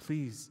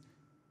 please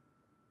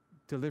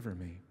deliver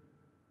me."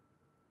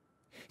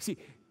 See,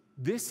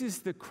 this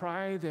is the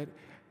cry that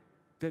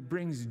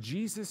brings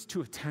Jesus to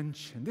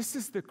attention. This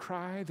is the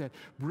cry that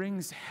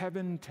brings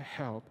heaven to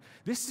help.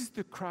 This is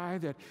the cry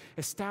that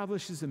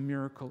establishes a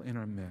miracle in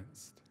our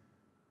midst.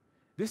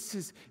 This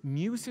is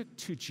music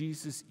to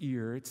Jesus'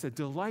 ear. It's a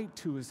delight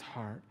to his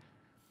heart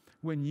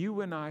when you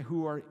and I,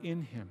 who are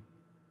in him,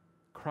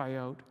 cry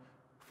out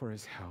for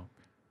his help.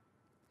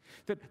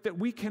 That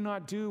we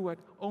cannot do what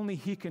only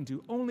he can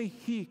do. Only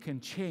he can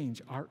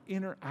change our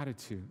inner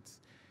attitudes.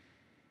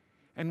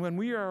 And when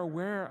we are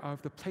aware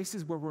of the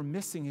places where we're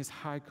missing his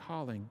high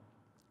calling,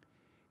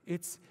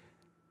 it's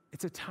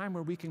a time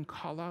where we can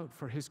call out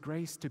for his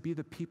grace to be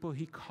the people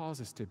he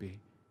calls us to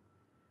be.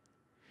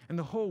 And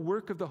the whole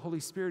work of the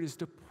Holy Spirit is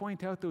to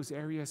point out those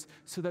areas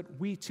so that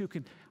we too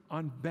can,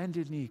 on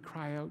bended knee,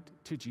 cry out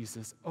to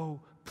Jesus,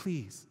 "Oh,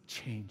 please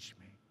change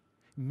me.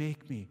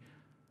 Make me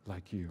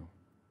like you."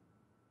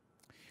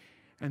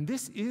 And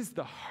this is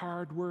the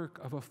hard work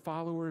of a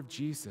follower of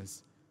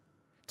Jesus,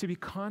 to be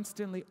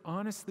constantly,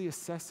 honestly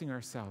assessing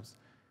ourselves,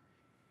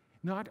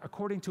 not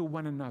according to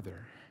one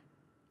another,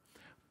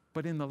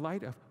 but in the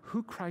light of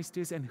who Christ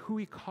is and who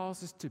he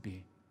calls us to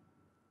be.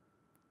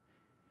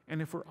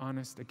 And if we're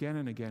honest, again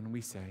and again,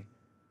 we say,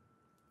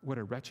 what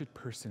a wretched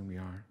person we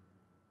are.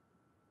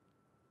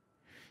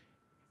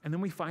 And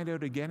then we find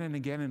out again and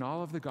again in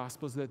all of the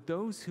Gospels that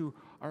those who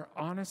are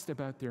honest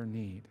about their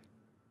need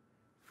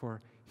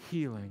for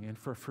healing and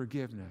for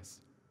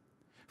forgiveness,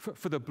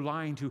 for the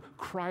blind who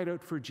cried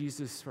out for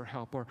Jesus for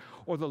help,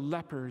 or the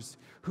lepers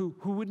who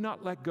would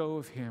not let go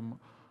of him,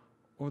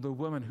 or the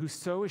woman who's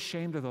so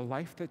ashamed of the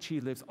life that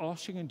she lives, all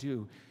she can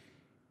do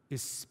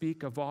is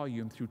speak a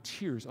volume through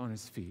tears on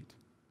his feet.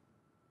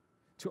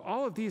 To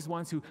all of these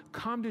ones who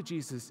come to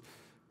Jesus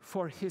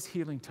for his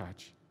healing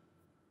touch,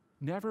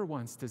 never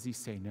once does he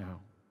say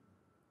no.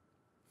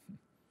 You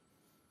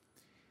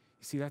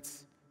see,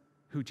 that's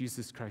who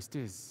Jesus Christ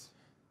is.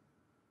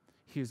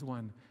 He is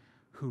one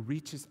who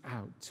reaches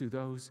out to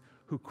those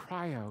who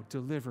cry out,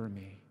 "Deliver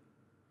me,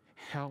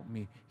 help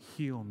me,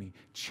 heal me,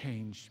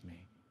 change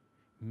me,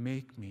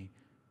 make me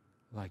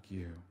like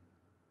you."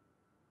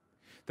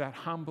 That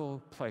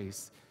humble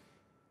place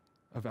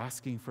of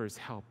asking for his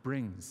help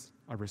brings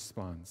a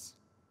response.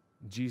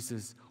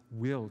 Jesus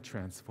will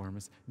transform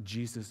us.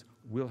 Jesus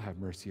will have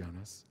mercy on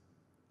us.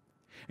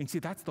 And see,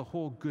 that's the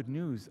whole good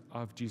news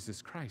of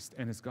Jesus Christ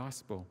and his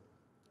gospel,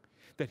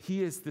 that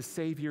he is the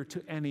Savior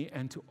to any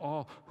and to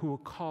all who will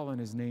call on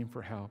his name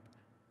for help.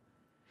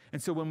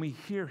 And so when we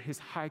hear his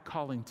high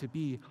calling to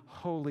be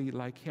holy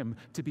like him,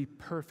 to be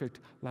perfect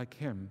like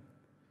him,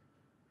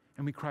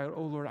 and we cry out,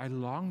 "Oh Lord, I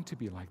long to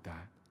be like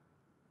that.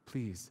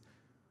 Please,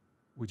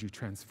 would you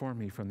transform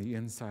me from the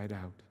inside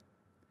out?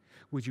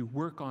 Would you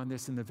work on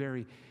this in the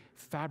very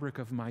fabric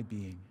of my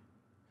being,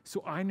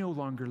 so I no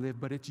longer live,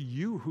 but it's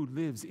you who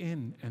lives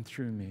in and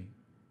through me."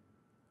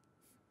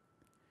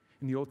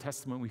 In the Old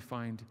Testament, we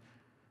find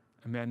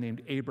a man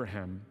named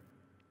Abraham,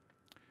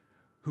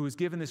 who was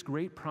given this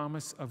great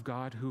promise of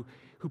God, who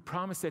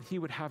promised that he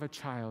would have a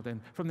child,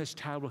 and from this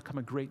child will come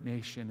a great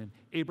nation. And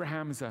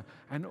Abraham is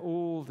an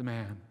old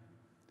man.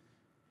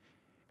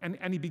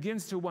 And he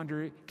begins to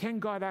wonder, can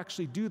God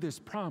actually do this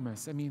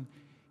promise? I mean,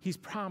 he's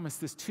promised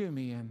this to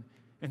me.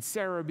 And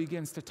Sarah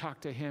begins to talk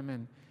to him,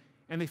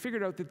 and they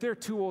figured out that they're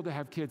too old to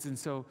have kids. And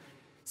so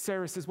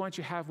Sarah says, "Why don't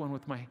you have one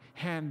with my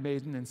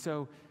handmaiden?" And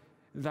so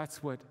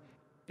that's what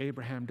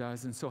Abraham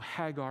does. And so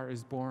Hagar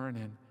is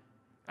born,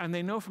 and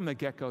they know from the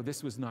get-go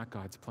this was not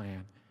God's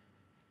plan.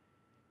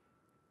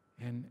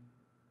 And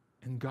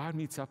God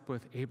meets up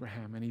with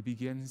Abraham, and he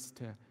begins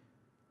to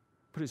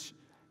put his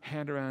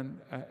hand around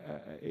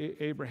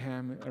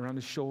Abraham, around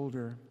his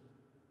shoulder,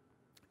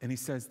 and he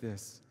says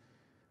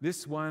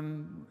this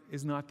one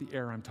is not the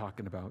heir I'm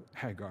talking about,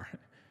 Hagar.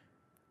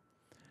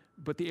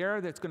 But the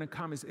heir that's going to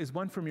come is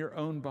one from your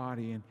own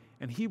body,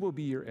 and he will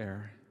be your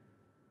heir.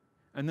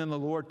 And then the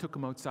Lord took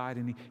him outside,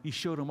 and he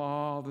showed him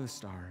all the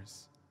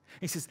stars.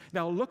 He says,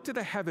 now look to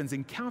the heavens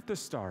and count the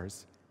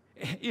stars,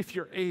 if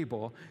you're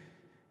able.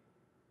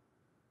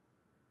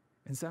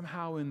 And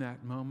somehow in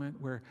that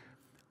moment where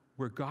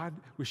God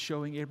was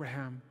showing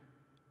Abraham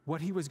what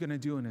he was going to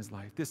do in his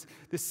life, this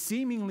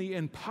seemingly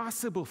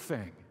impossible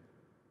thing,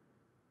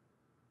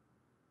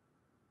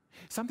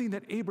 something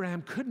that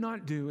Abraham could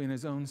not do in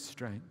his own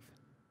strength,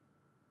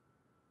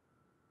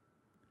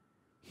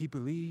 he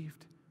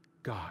believed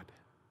God.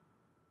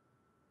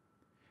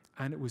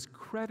 And it was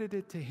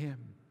credited to him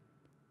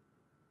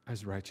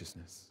as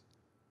righteousness.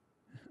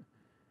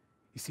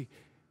 You see,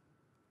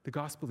 the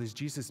gospel is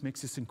Jesus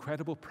makes this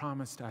incredible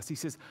promise to us. He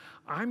says,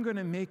 I'm going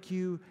to make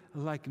you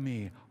like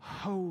me,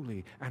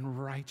 holy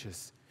and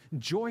righteous,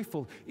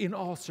 joyful in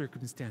all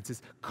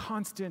circumstances,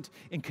 constant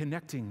in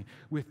connecting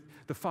with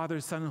the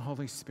Father, Son, and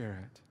Holy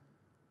Spirit,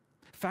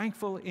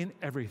 thankful in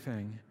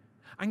everything.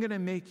 I'm going to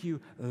make you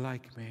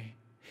like me.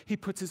 He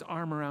puts his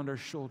arm around our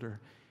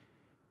shoulder,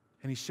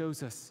 and he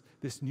shows us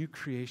this new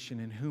creation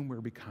in whom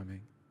we're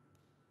becoming.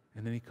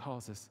 And then he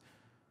calls us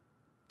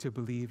to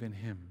believe in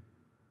him,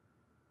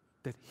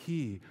 that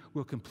he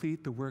will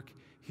complete the work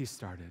he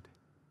started.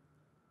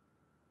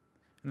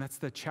 And that's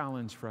the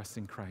challenge for us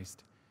in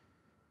Christ,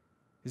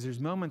 is there's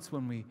moments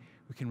when we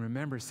can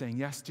remember saying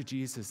yes to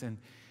Jesus and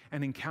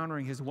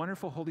encountering his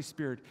wonderful Holy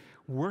Spirit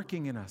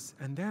working in us.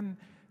 And then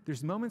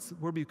there's moments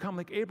where we become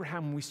like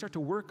Abraham when we start to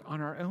work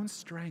on our own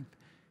strength,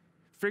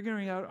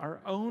 figuring out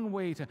our own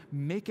way to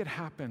make it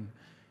happen,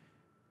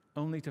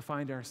 only to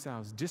find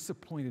ourselves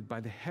disappointed by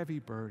the heavy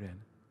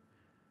burden.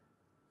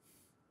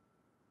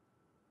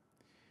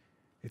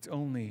 It's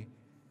only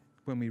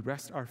when we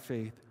rest our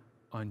faith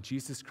on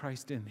Jesus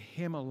Christ and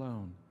him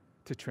alone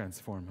to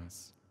transform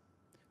us.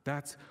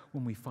 That's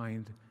when we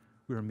find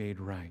we're made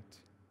right.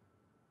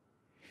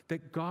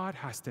 That God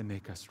has to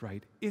make us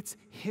right. It's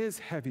his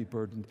heavy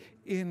burden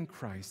in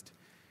Christ.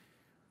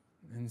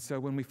 And so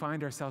when we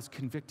find ourselves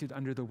convicted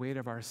under the weight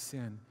of our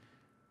sin,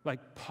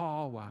 like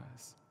Paul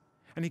was,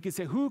 and he could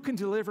say, who can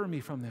deliver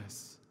me from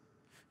this?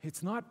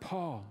 It's not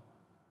Paul.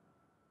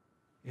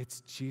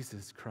 It's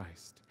Jesus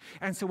Christ.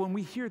 And so when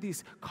we hear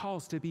these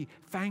calls to be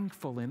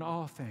thankful in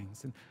all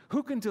things, and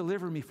who can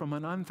deliver me from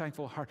an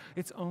unthankful heart?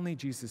 It's only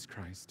Jesus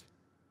Christ.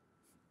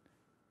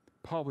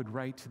 Paul would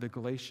write to the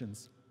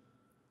Galatians,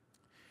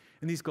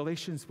 and these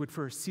Galatians would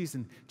for a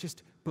season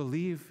just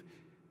believe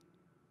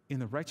in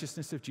the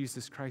righteousness of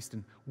Jesus Christ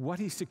and what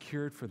he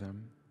secured for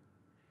them.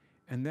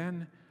 And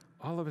then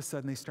all of a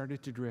sudden they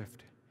started to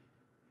drift,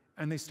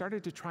 and they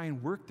started to try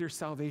and work their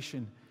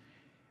salvation.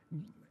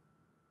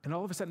 And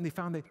all of a sudden, they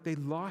found that they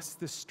lost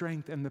the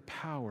strength and the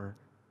power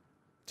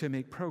to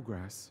make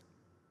progress.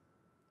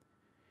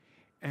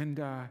 And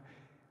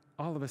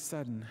all of a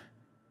sudden,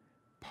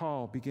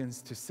 Paul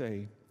begins to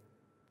say,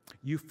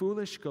 you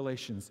foolish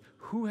Galatians,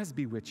 who has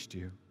bewitched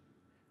you?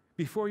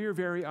 Before your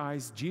very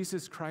eyes,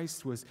 Jesus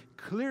Christ was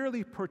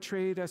clearly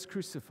portrayed as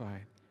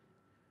crucified.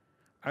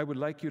 I would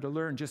like you to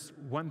learn just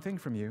one thing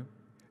from you.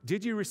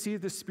 Did you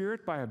receive the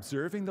Spirit by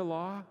observing the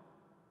law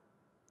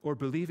or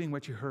believing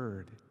what you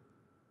heard?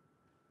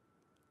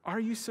 Are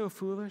you so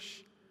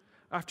foolish?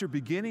 After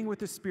beginning with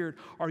the Spirit,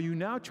 are you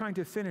now trying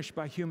to finish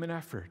by human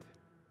effort?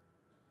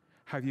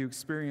 Have you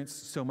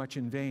experienced so much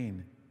in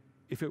vain,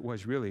 if it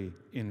was really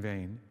in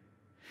vain?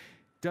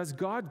 Does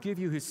God give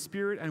you his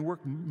Spirit and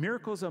work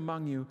miracles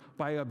among you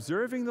by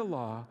observing the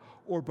law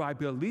or by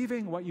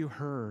believing what you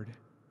heard?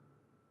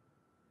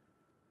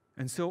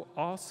 And so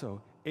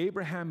also,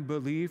 Abraham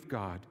believed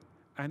God,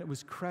 and it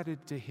was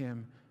credited to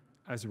him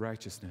as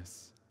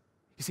righteousness.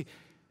 You see,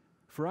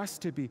 for us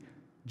to be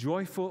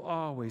joyful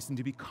always and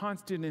to be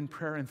constant in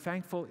prayer and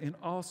thankful in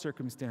all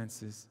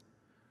circumstances,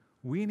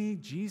 we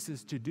need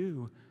Jesus to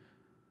do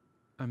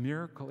a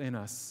miracle in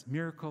us,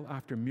 miracle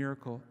after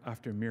miracle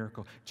after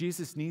miracle.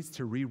 Jesus needs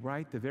to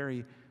rewrite the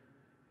very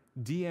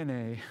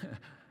DNA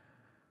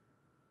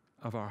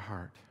of our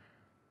heart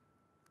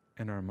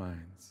and our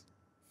minds.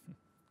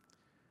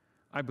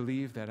 I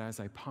believe that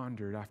as I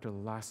pondered after the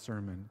last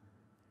sermon,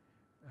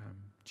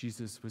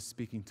 Jesus was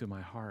speaking to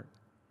my heart.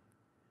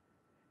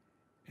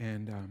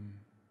 And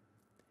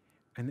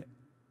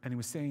he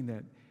was saying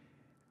that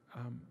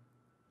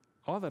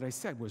all that I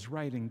said was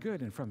right and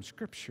good and from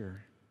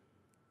Scripture.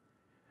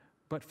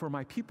 But for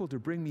my people to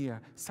bring me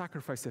a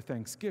sacrifice of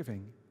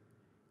thanksgiving,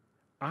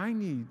 I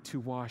need to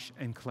wash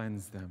and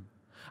cleanse them.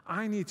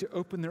 I need to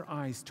open their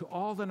eyes to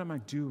all that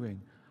I'm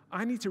doing.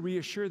 I need to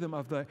reassure them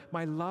of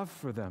my love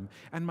for them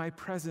and my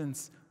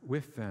presence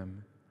with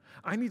them.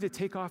 I need to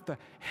take off the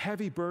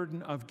heavy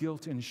burden of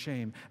guilt and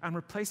shame and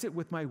replace it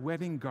with my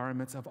wedding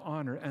garments of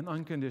honor and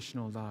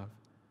unconditional love.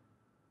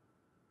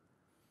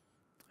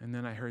 And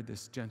then I heard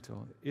this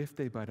gentle, if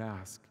they but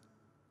ask,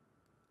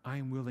 I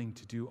am willing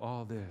to do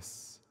all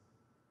this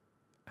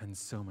and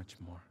so much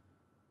more.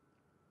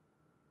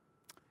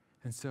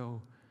 And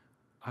so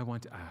I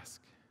want to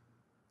ask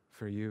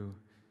for you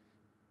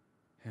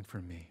and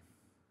for me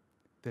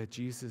that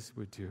Jesus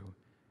would do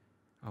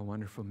a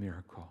wonderful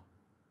miracle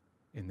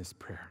in this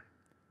prayer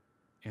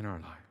in our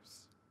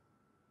lives.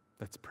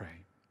 Let's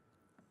pray.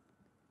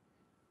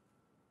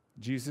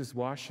 Jesus,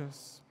 wash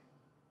us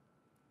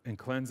and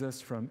cleanse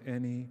us from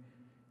any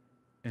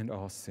and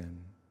all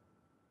sin.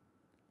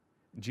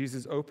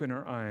 Jesus, open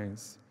our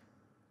eyes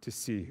to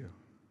see you.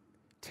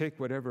 Take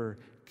whatever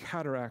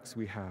cataracts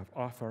we have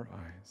off our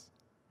eyes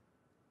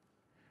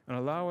and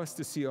allow us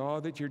to see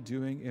all that you're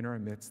doing in our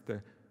midst.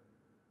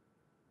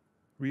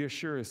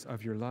 Reassure us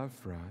of your love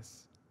for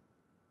us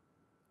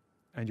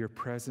and your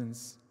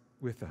presence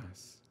with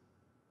us.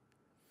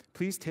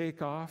 Please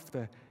take off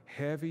the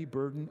heavy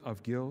burden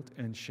of guilt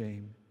and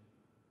shame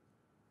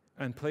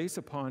and place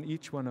upon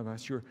each one of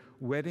us your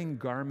wedding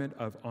garment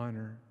of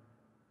honor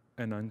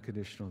and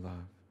unconditional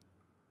love.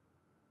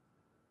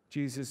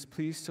 Jesus,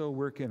 please so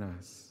work in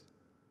us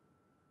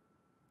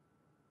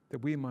that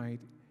we might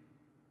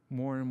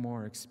more and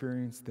more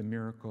experience the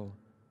miracle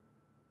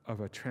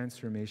of a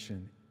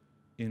transformation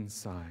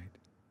inside,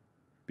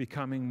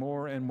 becoming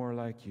more and more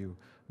like you,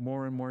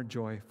 more and more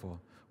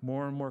joyful,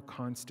 more and more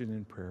constant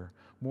in prayer,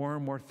 more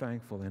and more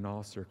thankful in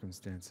all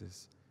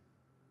circumstances.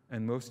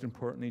 And most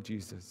importantly,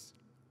 Jesus,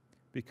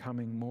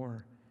 becoming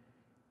more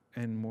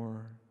and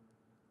more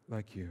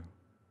like you.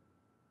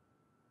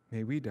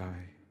 May we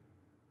die,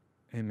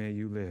 and may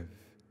you live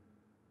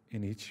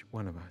in each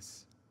one of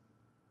us.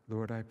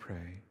 Lord, I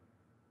pray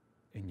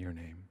in your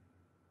name.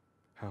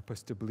 Help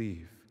us to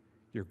believe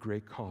your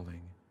great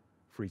calling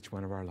for each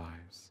one of our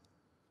lives.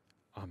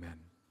 Amen.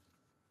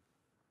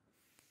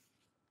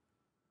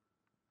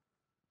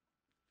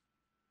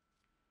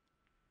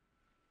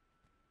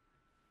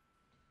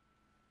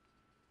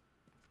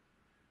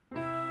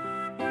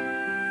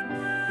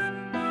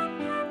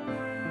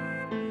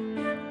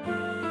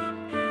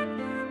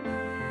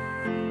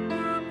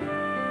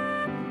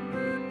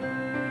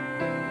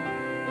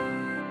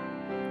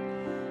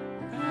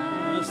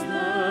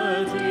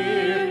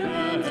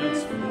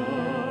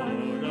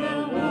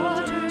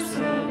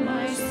 From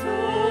my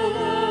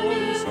soul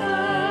is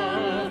gone.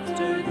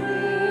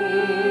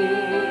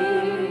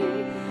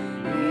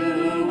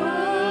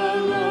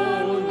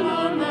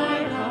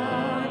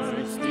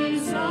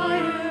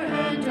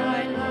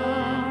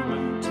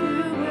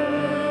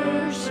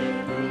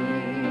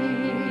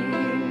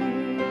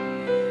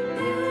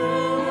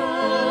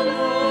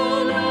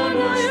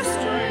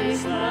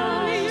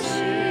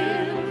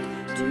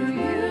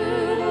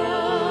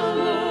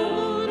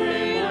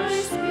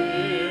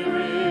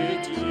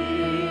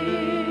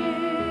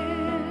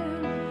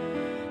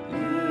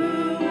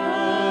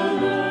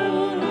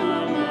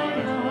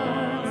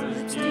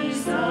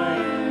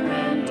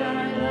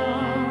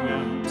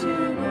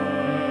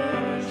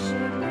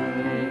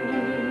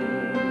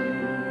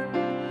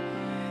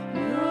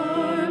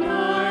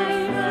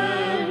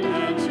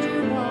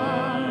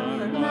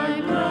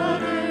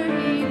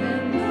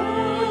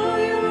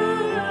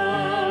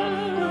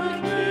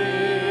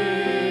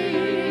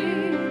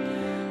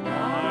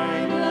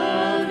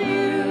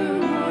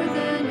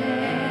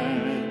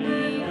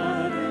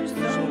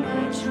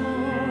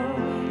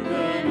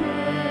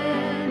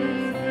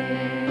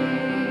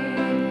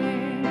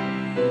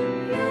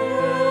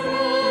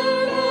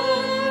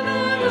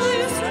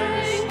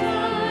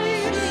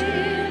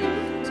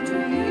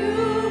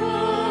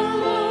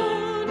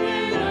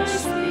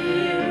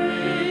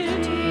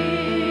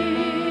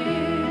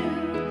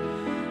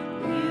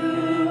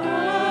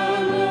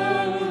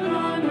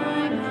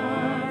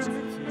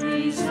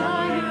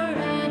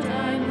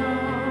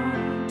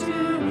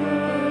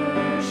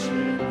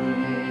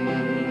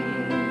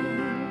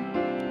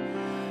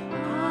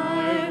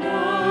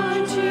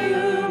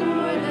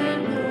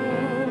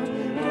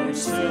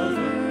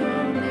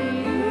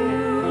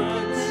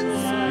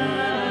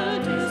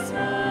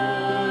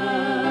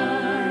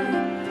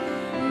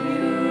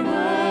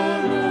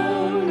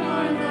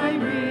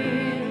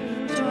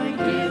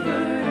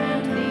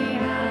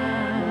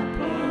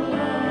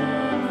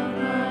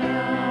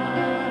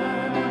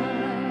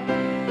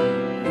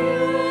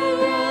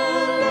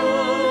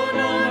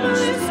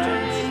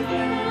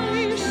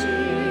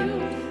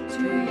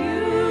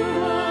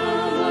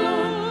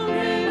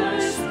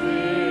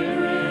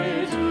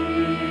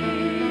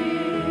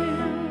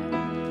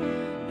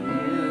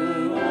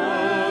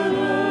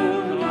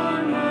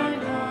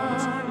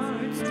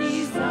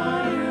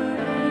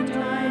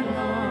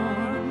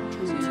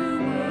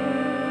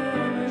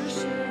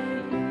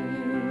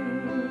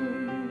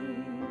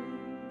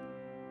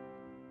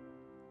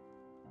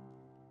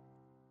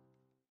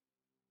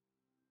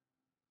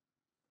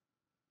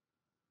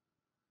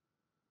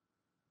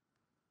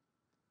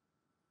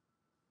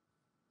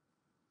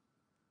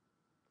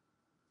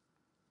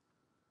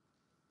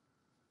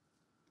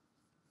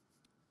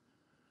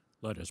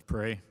 Let us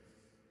pray.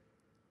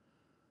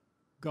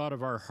 God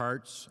of our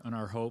hearts and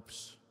our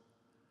hopes,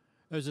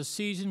 as the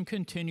season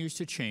continues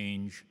to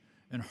change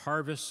and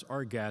harvests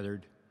are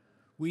gathered,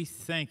 we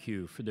thank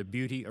you for the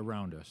beauty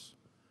around us,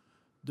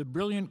 the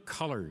brilliant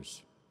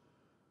colors,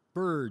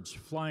 birds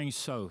flying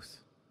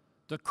south,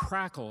 the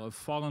crackle of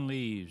fallen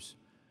leaves,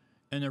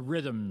 and the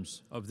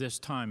rhythms of this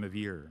time of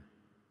year.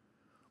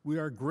 We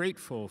are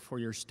grateful for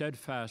your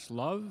steadfast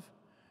love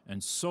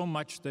and so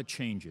much that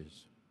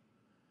changes.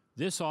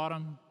 This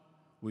autumn,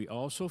 we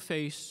also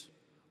face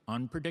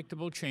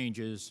unpredictable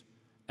changes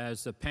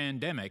as the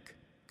pandemic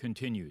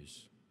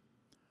continues.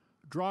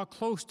 Draw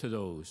close to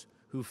those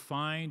who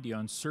find the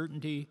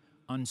uncertainty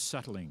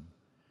unsettling,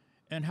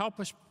 and help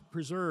us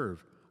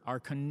preserve our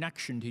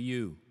connection to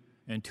you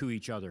and to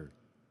each other.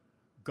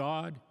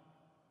 God,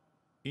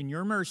 in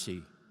your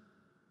mercy,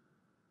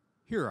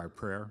 hear our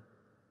prayer.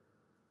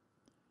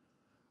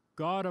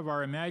 God of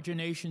our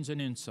imaginations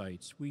and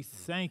insights, we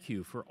thank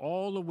you for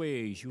all the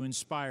ways you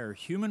inspire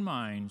human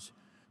minds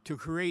to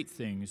create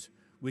things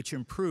which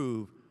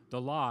improve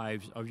the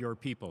lives of your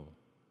people.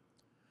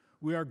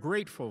 We are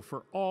grateful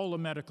for all the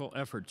medical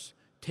efforts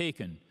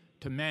taken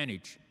to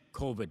manage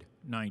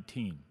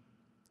COVID-19.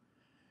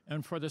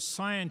 And for the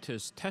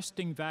scientists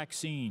testing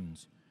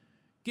vaccines,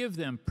 give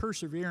them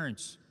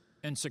perseverance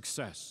and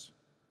success.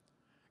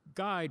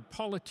 Guide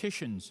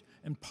politicians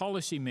and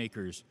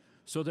policymakers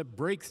so that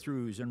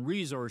breakthroughs and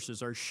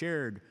resources are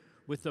shared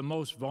with the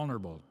most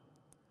vulnerable.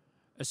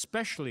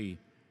 Especially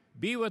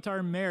be with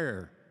our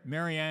Mayor,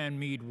 Mary Ann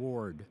Meade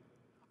Ward,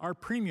 our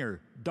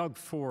Premier, Doug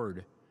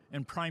Ford,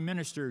 and Prime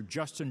Minister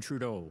Justin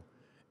Trudeau,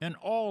 and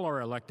all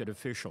our elected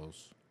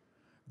officials.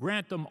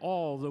 Grant them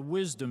all the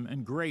wisdom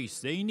and grace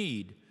they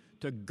need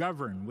to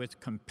govern with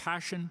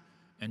compassion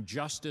and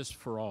justice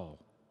for all.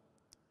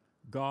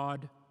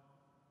 God,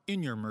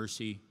 in your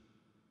mercy,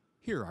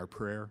 hear our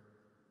prayer.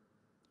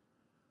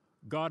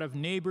 God of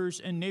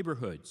neighbors and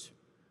neighborhoods,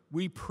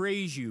 we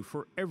praise you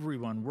for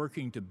everyone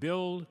working to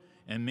build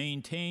and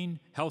maintain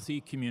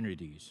healthy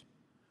communities.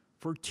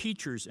 For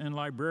teachers and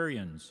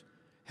librarians,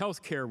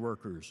 healthcare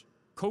workers,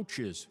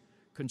 coaches,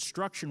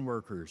 construction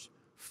workers,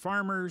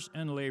 farmers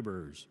and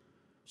laborers,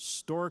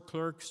 store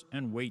clerks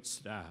and wait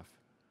staff.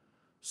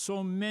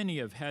 So many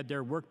have had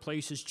their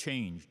workplaces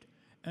changed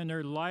and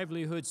their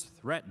livelihoods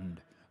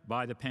threatened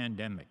by the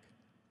pandemic.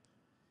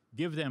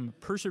 Give them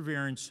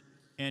perseverance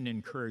and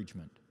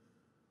encouragement.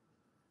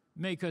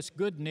 Make us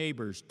good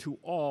neighbors to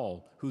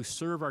all who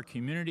serve our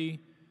community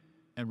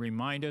and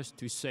remind us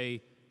to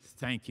say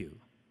thank you.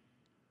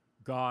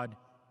 God,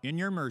 in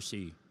your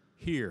mercy,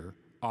 hear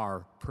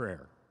our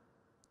prayer.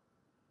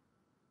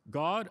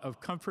 God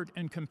of comfort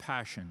and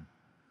compassion,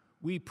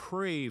 we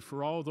pray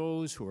for all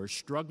those who are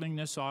struggling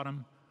this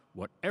autumn,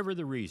 whatever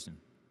the reason.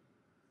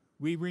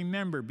 We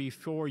remember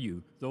before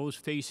you those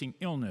facing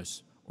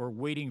illness or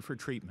waiting for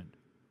treatment,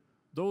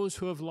 those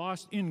who have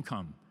lost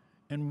income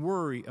and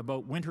worry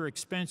about winter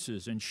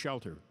expenses and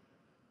shelter,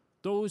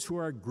 those who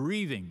are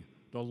grieving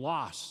the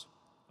loss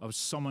of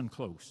someone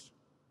close,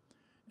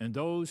 and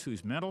those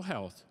whose mental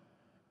health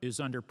is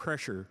under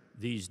pressure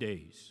these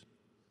days.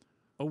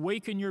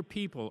 Awaken your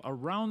people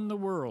around the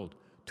world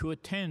to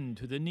attend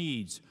to the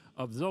needs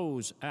of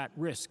those at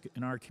risk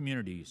in our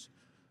communities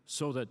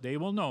so that they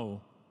will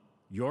know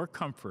your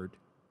comfort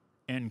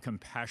and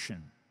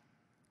compassion.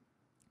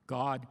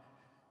 God,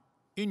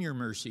 in your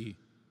mercy,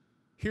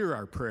 hear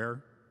our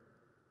prayer.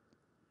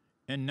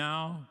 And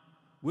now,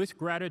 with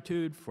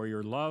gratitude for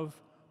your love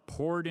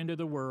poured into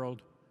the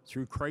world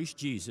through Christ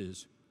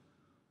Jesus,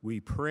 we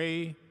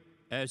pray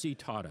as he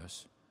taught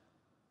us.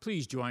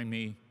 Please join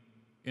me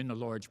in the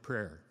Lord's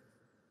Prayer.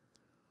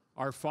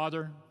 Our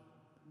Father,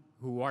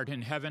 who art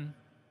in heaven,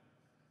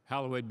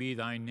 hallowed be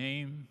thy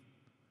name.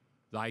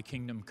 Thy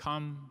kingdom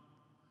come,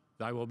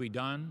 thy will be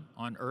done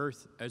on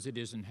earth as it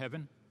is in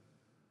heaven.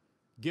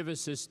 Give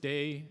us this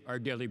day our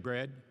daily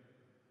bread,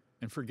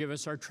 and forgive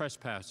us our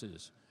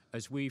trespasses,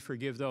 as we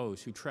forgive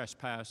those who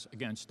trespass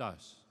against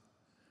us.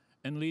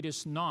 And lead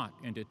us not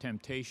into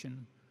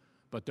temptation,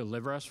 but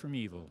deliver us from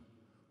evil.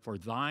 For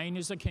thine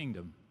is the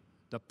kingdom,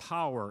 the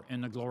power,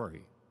 and the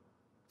glory,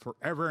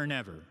 forever and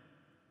ever.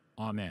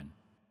 Amen.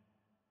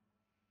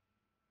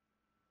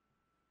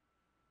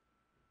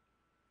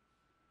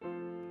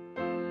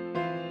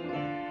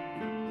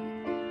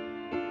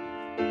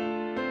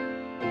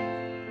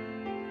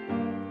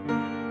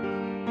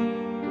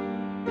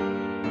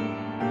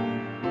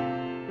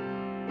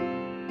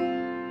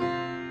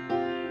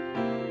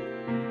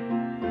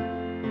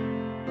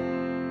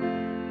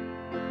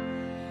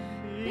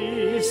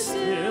 Be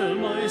still,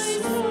 my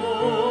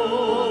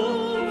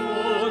soul,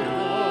 for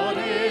God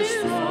is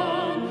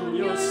from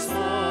your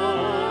side.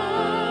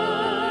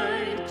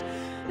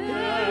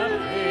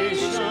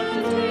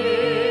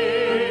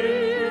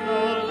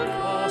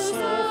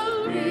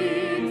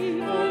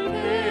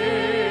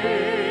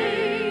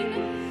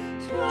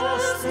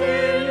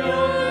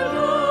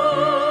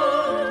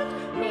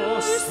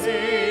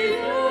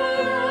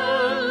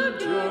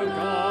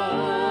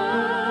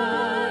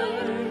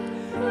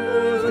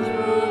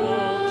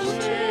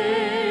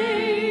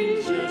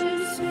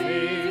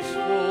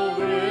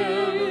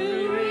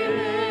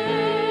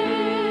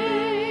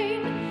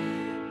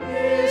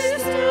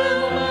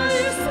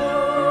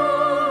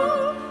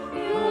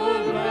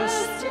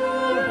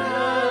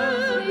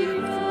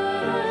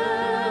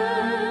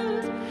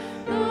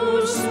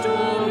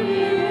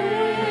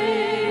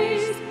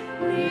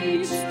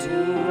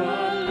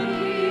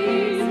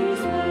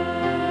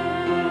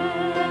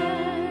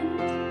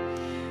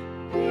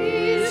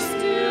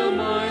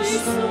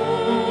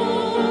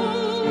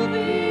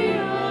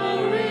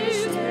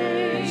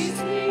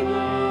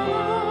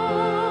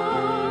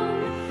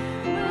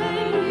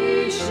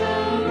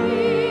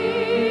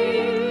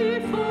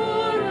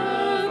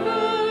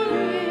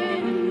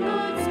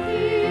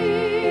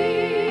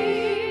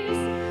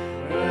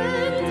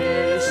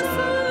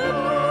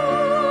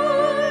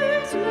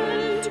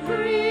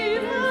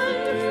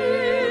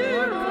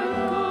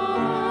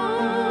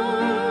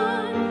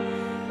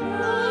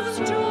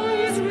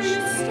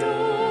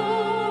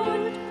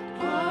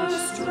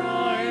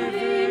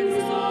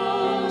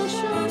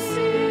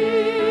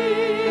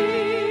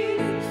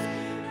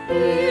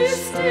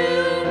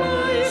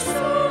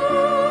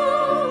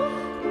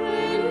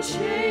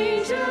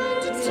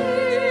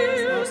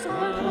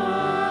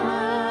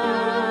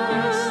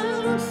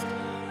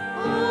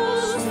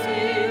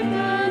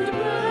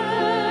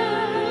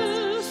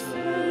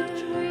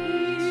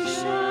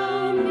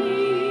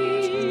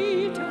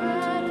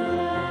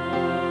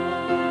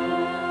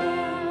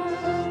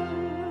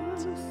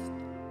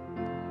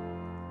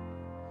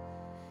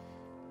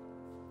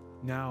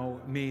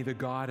 may the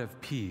God of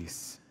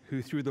peace,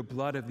 who through the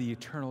blood of the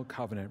eternal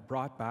covenant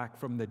brought back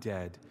from the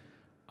dead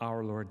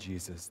our Lord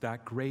Jesus,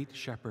 that great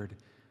shepherd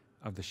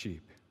of the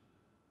sheep,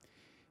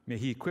 may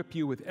he equip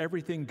you with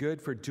everything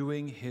good for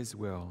doing his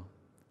will,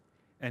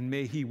 and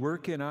may he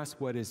work in us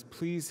what is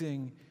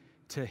pleasing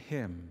to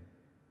him,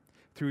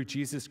 through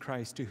Jesus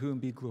Christ, to whom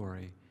be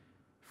glory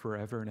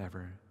forever and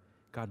ever.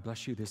 God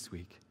bless you this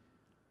week.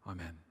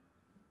 Amen.